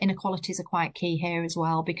 Gender inequalities are quite key here as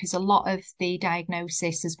well, because a lot of the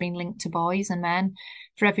diagnosis has been linked to boys and men.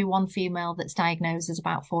 For every one female that's diagnosed, there's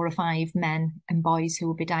about 4 or 5 men and boys who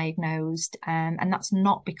will be diagnosed. And that's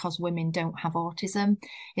not because women don't have autism.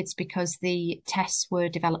 It's because the tests were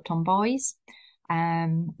developed on boys.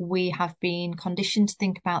 We have been conditioned to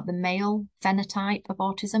think about the male phenotype of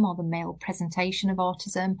autism or the male presentation of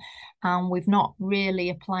autism, and we've not really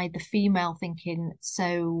applied the female thinking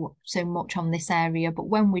so much on this area. But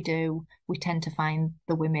when we do, we tend to find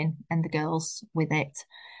the women and the girls with it.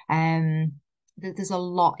 There's a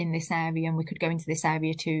lot in this area, and we could go into this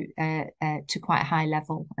area to quite a high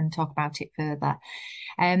level and talk about it further.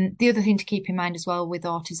 The other thing to keep in mind as well with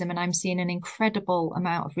autism, and I'm seeing an incredible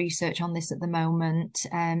amount of research on this at the moment,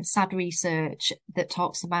 sad research that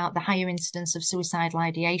talks about the higher incidence of suicidal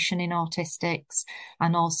ideation in autistics,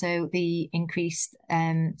 and also the increased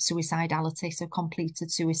suicidality, so completed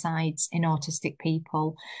suicides in autistic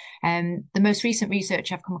people. The most recent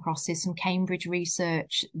research I've come across is some Cambridge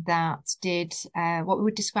research that did what we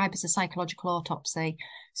would describe as a psychological autopsy,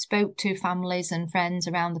 spoke to families and friends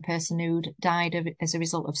around the person who'd died as a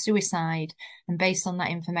result of suicide, and based on that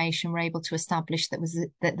information, we're able to establish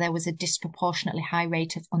that there was a disproportionately high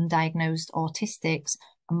rate of undiagnosed autistics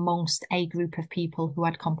amongst a group of people who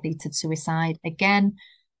had completed suicide. Again,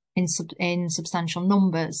 in substantial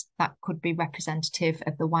numbers, that could be representative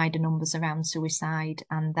of the wider numbers around suicide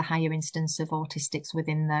and the higher incidence of autistics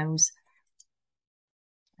within those.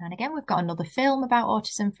 And again, we've got another film about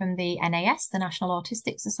autism from the NAS, the National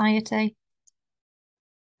Autistic Society.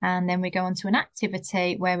 And then we go on to an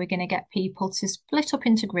activity where we're going to get people to split up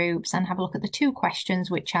into groups and have a look at the 2 questions,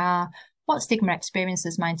 which are: what stigma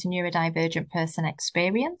experiences might a neurodivergent person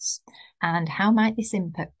experience, and how might this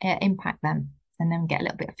impact them? And then get a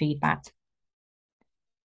little bit of feedback.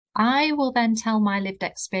 I will then tell my lived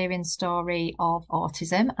experience story of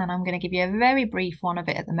autism, and I'm going to give you a very brief one of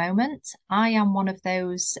it at the moment. I am one of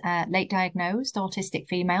those late diagnosed autistic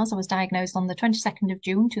females. I was diagnosed on the 22nd of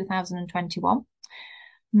June 2021.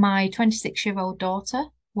 My 26-year-old daughter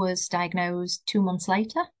was diagnosed 2 months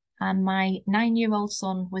later, and my 9-year-old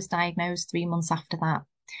son was diagnosed 3 months after that.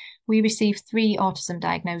 We received 3 autism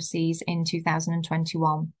diagnoses in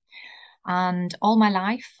 2021. And all my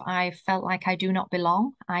life, I've felt like I do not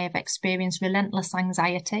belong. I have experienced relentless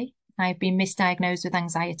anxiety. I've been misdiagnosed with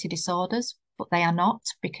anxiety disorders, but they are not,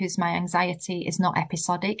 because my anxiety is not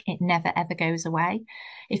episodic. It never, ever goes away.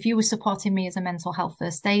 If you were supporting me as a mental health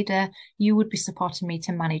first aider, you would be supporting me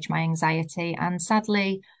to manage my anxiety. And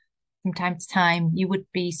sadly, from time to time, you would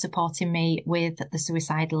be supporting me with the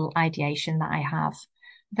suicidal ideation that I have.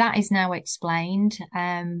 That is now explained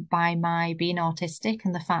by my being autistic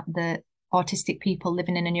and the fact that autistic people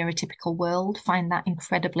living in a neurotypical world find that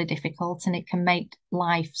incredibly difficult, and it can make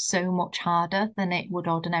life so much harder than it would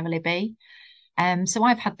ordinarily be. So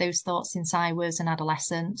I've had those thoughts since I was an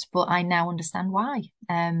adolescent, but I now understand why.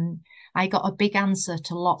 I got a big answer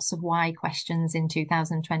to lots of why questions in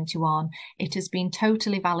 2021. It has been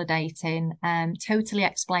totally validating, totally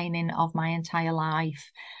explaining of my entire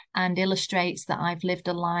life. and illustrates that I've lived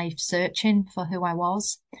a life searching for who I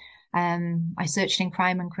was. I searched in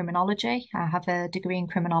crime and criminology. I have a degree in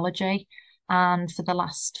criminology, and for the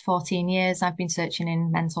last 14 years, I've been searching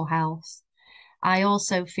in mental health. I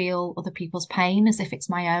also feel other people's pain as if it's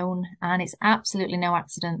my own, and it's absolutely no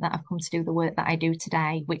accident that I've come to do the work that I do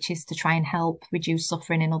today, which is to try and help reduce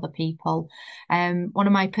suffering in other people. One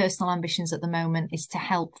of my personal ambitions at the moment is to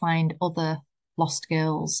help find other lost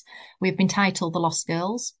girls. We've been titled The Lost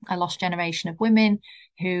Girls, a lost generation of women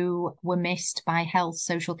who were missed by health,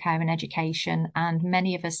 social care and education. And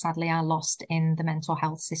many of us sadly are lost in the mental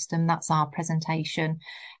health system. That's our presentation.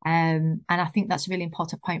 And I think that's a really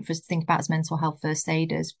important point for us to think about as mental health first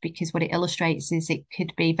aiders, because what it illustrates is it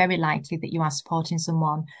could be very likely that you are supporting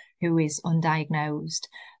someone who is undiagnosed,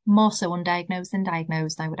 more so undiagnosed than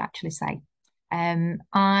diagnosed, I would actually say.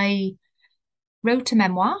 I wrote a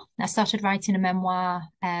memoir. I started writing a memoir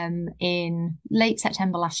in late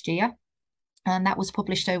September last year, and that was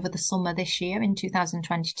published over the summer this year in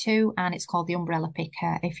 2022, and it's called The Umbrella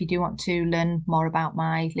Picker. If you do want to learn more about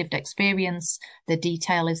my lived experience, the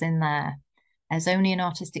detail is in there, as only an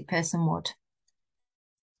autistic person would.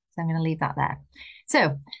 So I'm going to leave that there.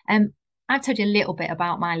 So I've told you a little bit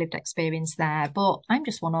about my lived experience there, but I'm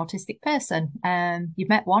just one autistic person. You've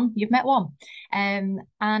met one. And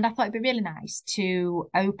I thought it'd be really nice to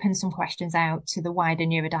open some questions out to the wider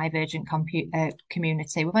neurodivergent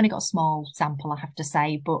community. We've only got a small sample, I have to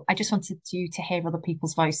say, but I just wanted you to hear other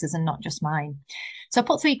people's voices and not just mine. So I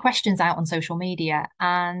put 3 questions out on social media,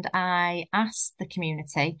 and I asked the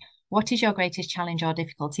community, what is your greatest challenge or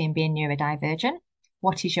difficulty in being neurodivergent?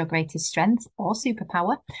 What is your greatest strength or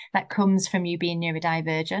superpower that comes from you being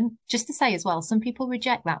neurodivergent? Just to say as well, some people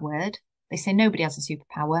reject that word. They say nobody has a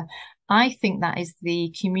superpower. I think that is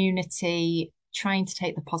the community trying to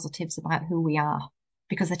take the positives about who we are,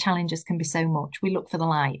 because the challenges can be so much. We look for the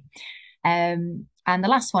light. And the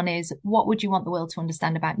last one is, what would you want the world to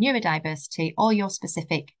understand about neurodiversity or your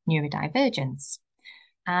specific neurodivergence?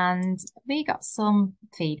 And we got some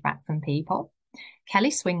feedback from people.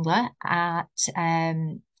 Kelly Swingler,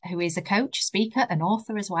 who is a coach, speaker and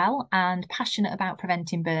author as well, and passionate about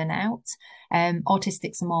preventing burnout.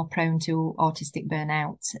 Autistics are more prone to autistic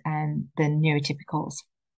burnout than neurotypicals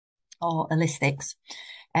or holistics.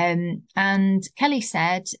 And Kelly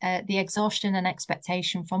said, the exhaustion and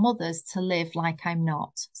expectation from others to live like I'm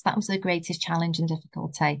not. So that was the greatest challenge and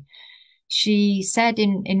difficulty. She said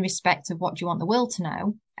in respect of what do you want the world to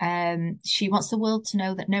know, she wants the world to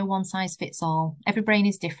know that no one size fits all. Every brain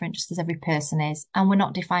is different, just as every person is, and we're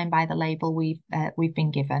not defined by the label we've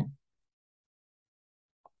been given.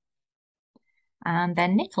 And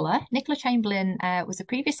then Nicola Chamberlain was a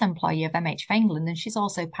previous employee of MHFAE England, and she's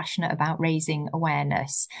also passionate about raising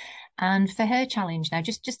awareness. And for her challenge now,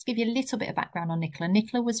 just to give you a little bit of background on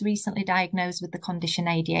Nicola was recently diagnosed with the condition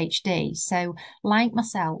ADHD. So like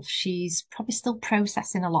myself, she's probably still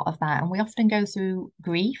processing a lot of that. And we often go through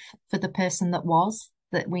grief for the person that was,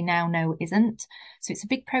 that we now know isn't. So it's a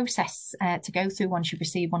big process to go through once you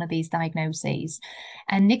receive one of these diagnoses.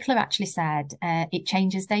 And Nicola actually said it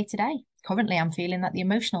changes day to day. Currently, I'm feeling that the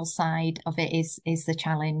emotional side of it is the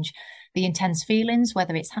challenge. The intense feelings,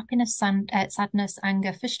 whether it's happiness, sadness,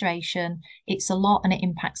 anger, frustration, it's a lot and it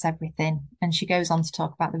impacts everything. And she goes on to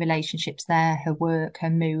talk about the relationships there, her work, her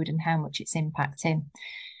mood, and how much it's impacting.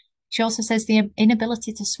 She also says the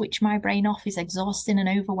inability to switch my brain off is exhausting and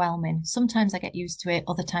overwhelming. Sometimes I get used to it,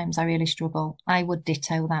 other times I really struggle. I would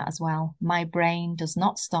ditto that as well. My brain does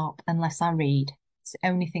not stop unless I read. It's the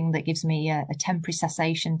only thing that gives me a temporary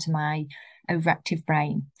cessation to my overactive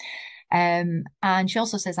brain. And she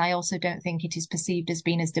also says, I also don't think it is perceived as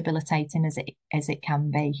being as debilitating as it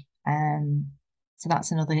can be. So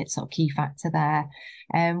that's another sort of key factor there.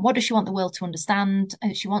 What does she want the world to understand?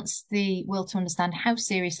 She wants the world to understand how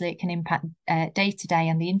seriously it can impact day to day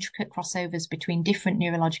and the intricate crossovers between different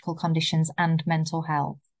neurological conditions and mental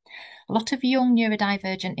health. A lot of young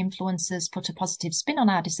neurodivergent influencers put a positive spin on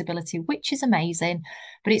our disability, which is amazing,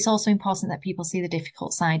 but it's also important that people see the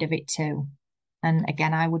difficult side of it too. And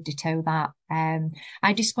again, I would ditto that.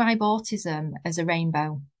 I describe autism as a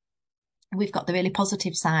rainbow. We've got the really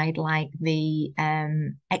positive side, like the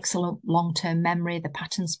excellent long-term memory, the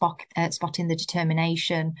pattern spotting, the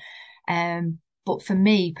determination. But for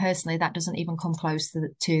me personally, that doesn't even come close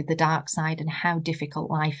to the dark side and how difficult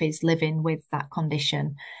life is living with that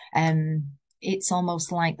condition. It's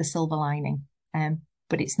almost like the silver lining,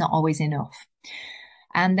 but it's not always enough.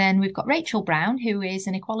 And then we've got Rachel Brown, who is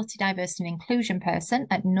an equality, diversity and inclusion person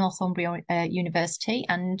at Northumbria University.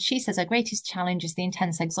 And she says her greatest challenge is the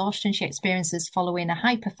intense exhaustion she experiences following a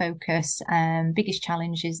hyper-focus. Biggest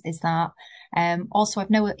challenge is that Also,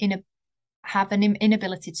 have an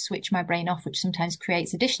inability to switch my brain off, which sometimes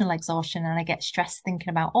creates additional exhaustion, and I get stressed thinking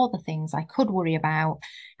about all the things I could worry about.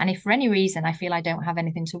 And if for any reason I feel I don't have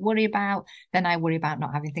anything to worry about, then I worry about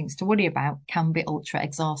not having things to worry about. Can be ultra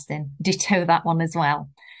exhausting. Ditto that one as well.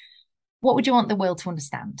 What would you want the world to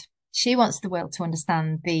understand? She wants the world to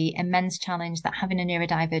understand the immense challenge that having a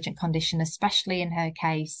neurodivergent condition, especially in her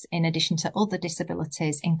case, in addition to other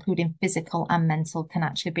disabilities, including physical and mental, can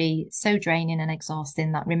actually be so draining and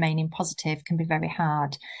exhausting that remaining positive can be very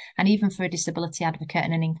hard. And even for a disability advocate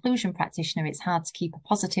and an inclusion practitioner, it's hard to keep a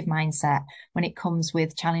positive mindset when it comes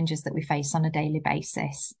with challenges that we face on a daily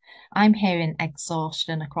basis. I'm hearing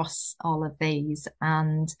exhaustion across all of these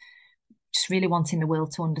and just really wanting the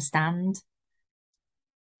world to understand.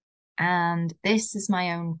 And this is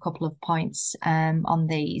my own couple of points on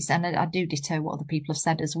these. And I do ditto what other people have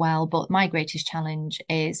said as well. But my greatest challenge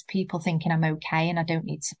is people thinking I'm okay and I don't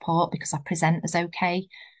need support because I present as okay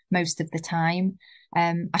most of the time.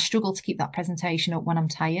 I struggle to keep that presentation up when I'm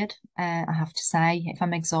tired. I have to say, if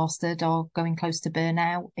I'm exhausted or going close to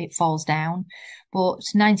burnout, it falls down. But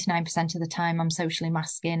 99% of the time I'm socially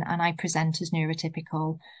masking and I present as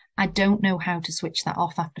neurotypical. I don't know how to switch that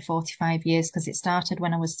off after 45 years because it started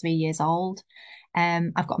when I was 3 years old.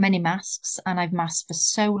 I've got many masks and I've masked for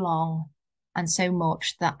so long and so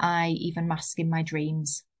much that I even mask in my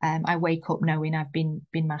dreams. I wake up knowing I've been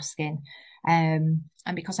masking. And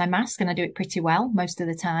because I mask and I do it pretty well most of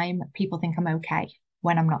the time, people think I'm okay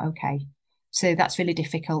when I'm not okay. So that's really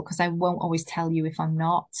difficult because I won't always tell you if I'm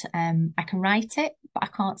not. I can write it, but I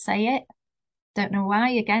can't say it. Don't know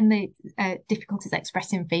why. Again, the difficulties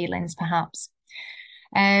expressing feelings, perhaps.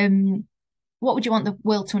 What would you want the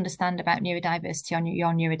world to understand about neurodiversity or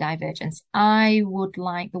your neurodivergence? I would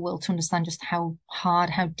like the world to understand just how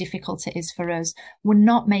hard, how difficult it is for us. We're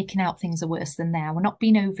not making out things are worse than they are. We're not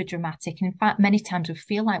being over dramatic. And in fact, many times we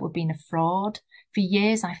feel like we're being a fraud. For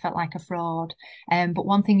years, I felt like a fraud. But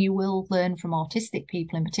one thing you will learn from autistic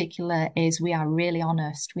people in particular is we are really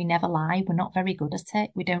honest. We never lie. We're not very good at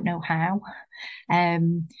it. We don't know how.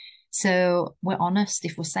 So we're honest.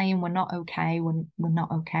 If we're saying we're not okay, we're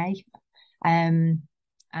not okay. And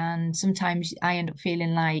sometimes I end up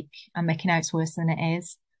feeling like I'm making out it's worse than it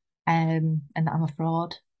is, and that I'm a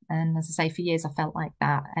fraud. And as I say, for years I felt like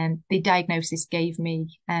that. And the diagnosis gave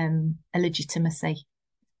me a legitimacy.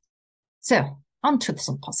 So on to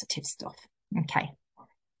some positive stuff. Okay.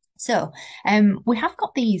 So we have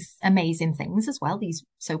got these amazing things as well, these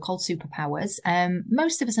so-called superpowers.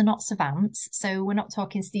 Most of us are not savants, so we're not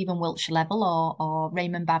talking Stephen Wiltshire level or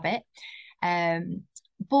Raymond Babbitt.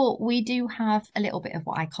 But we do have a little bit of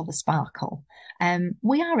what I call the sparkle.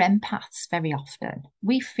 We are empaths very often.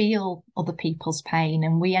 We feel other people's pain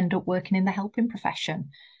and we end up working in the helping profession.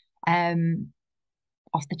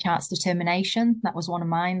 Off the charts determination, that was one of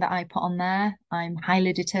mine that I put on there. I'm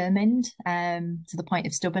highly determined to the point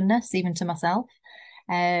of stubbornness, even to myself.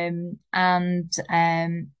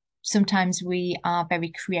 Sometimes we are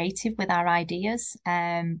very creative with our ideas.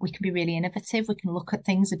 We can be really innovative. We can look at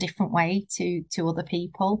things a different way to other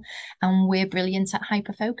people. And we're brilliant at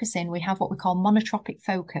hyper-focusing. We have what we call monotropic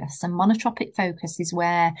focus. And monotropic focus is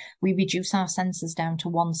where we reduce our senses down to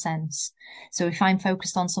one sense. So if I'm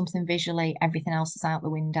focused on something visually, everything else is out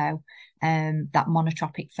the window. That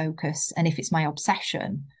monotropic focus. And if it's my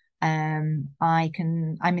obsession, I'm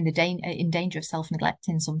in danger of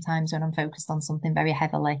self-neglecting sometimes when I'm focused on something very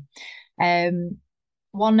heavily.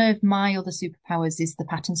 One of my other superpowers is the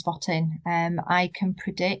pattern spotting. I can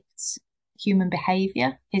predict human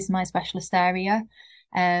behavior is my specialist area.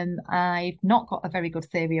 I've not got a very good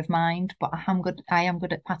theory of mind, but I am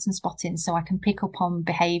good at pattern spotting, so I can pick up on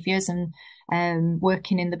behaviors, and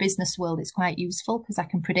working in the business world, it's quite useful because I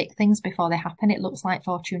can predict things before they happen. It looks like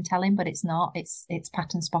fortune telling, but it's not. It's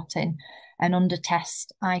pattern spotting. And under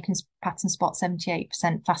test, I can pattern spot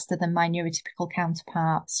 78% faster than my neurotypical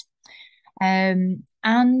counterparts.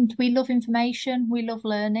 And we love information. We love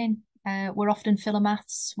learning. We're often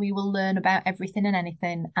philomaths. We will learn about everything and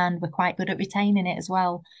anything, and we're quite good at retaining it as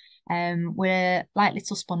well. We're like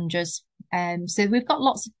little sponges. So we've got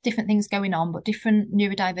lots of different things going on, but different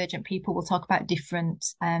neurodivergent people will talk about different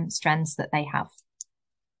strengths that they have.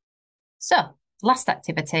 So last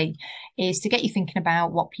activity is to get you thinking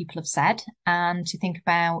about what people have said and to think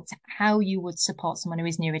about how you would support someone who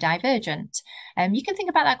is neurodivergent. You can think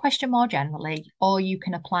about that question more generally, or you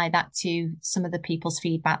can apply that to some of the people's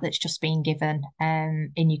feedback that's just been given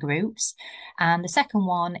in your groups. And the second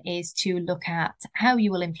one is to look at how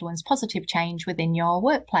you will influence positive change within your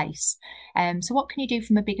workplace. So what can you do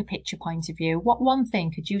from a bigger picture point of view? What one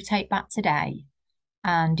thing could you take back today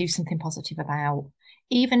and do something positive about?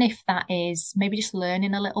 even if that is maybe just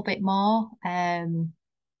learning a little bit more,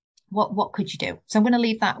 what could you do? So I'm going to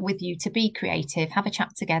leave that with you to be creative, have a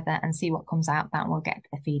chat together and see what comes out that, and we'll get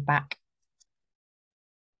the feedback.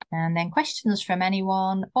 And then questions from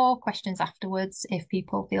anyone or questions afterwards if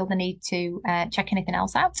people feel the need to check anything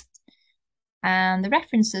else out. And the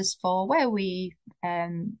references for where we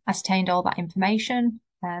ascertained all that information.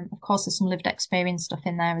 Of course, there's some lived experience stuff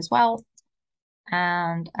in there as well.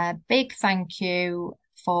 And a big thank you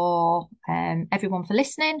for everyone for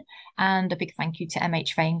listening, and a big thank you to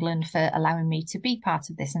MHFAE England for allowing me to be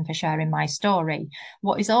part of this and for sharing my story.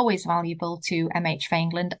 What is always valuable to MHFAE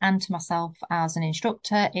England and to myself as an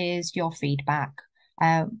instructor is your feedback.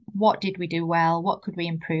 What did we do well? What could we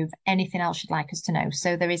improve? Anything else you'd like us to know?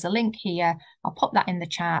 So there is a link here. I'll pop that in the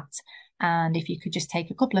chat. And if you could just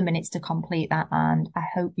take a couple of minutes to complete that, and I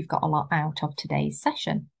hope you've got a lot out of today's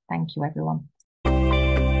session. Thank you, everyone.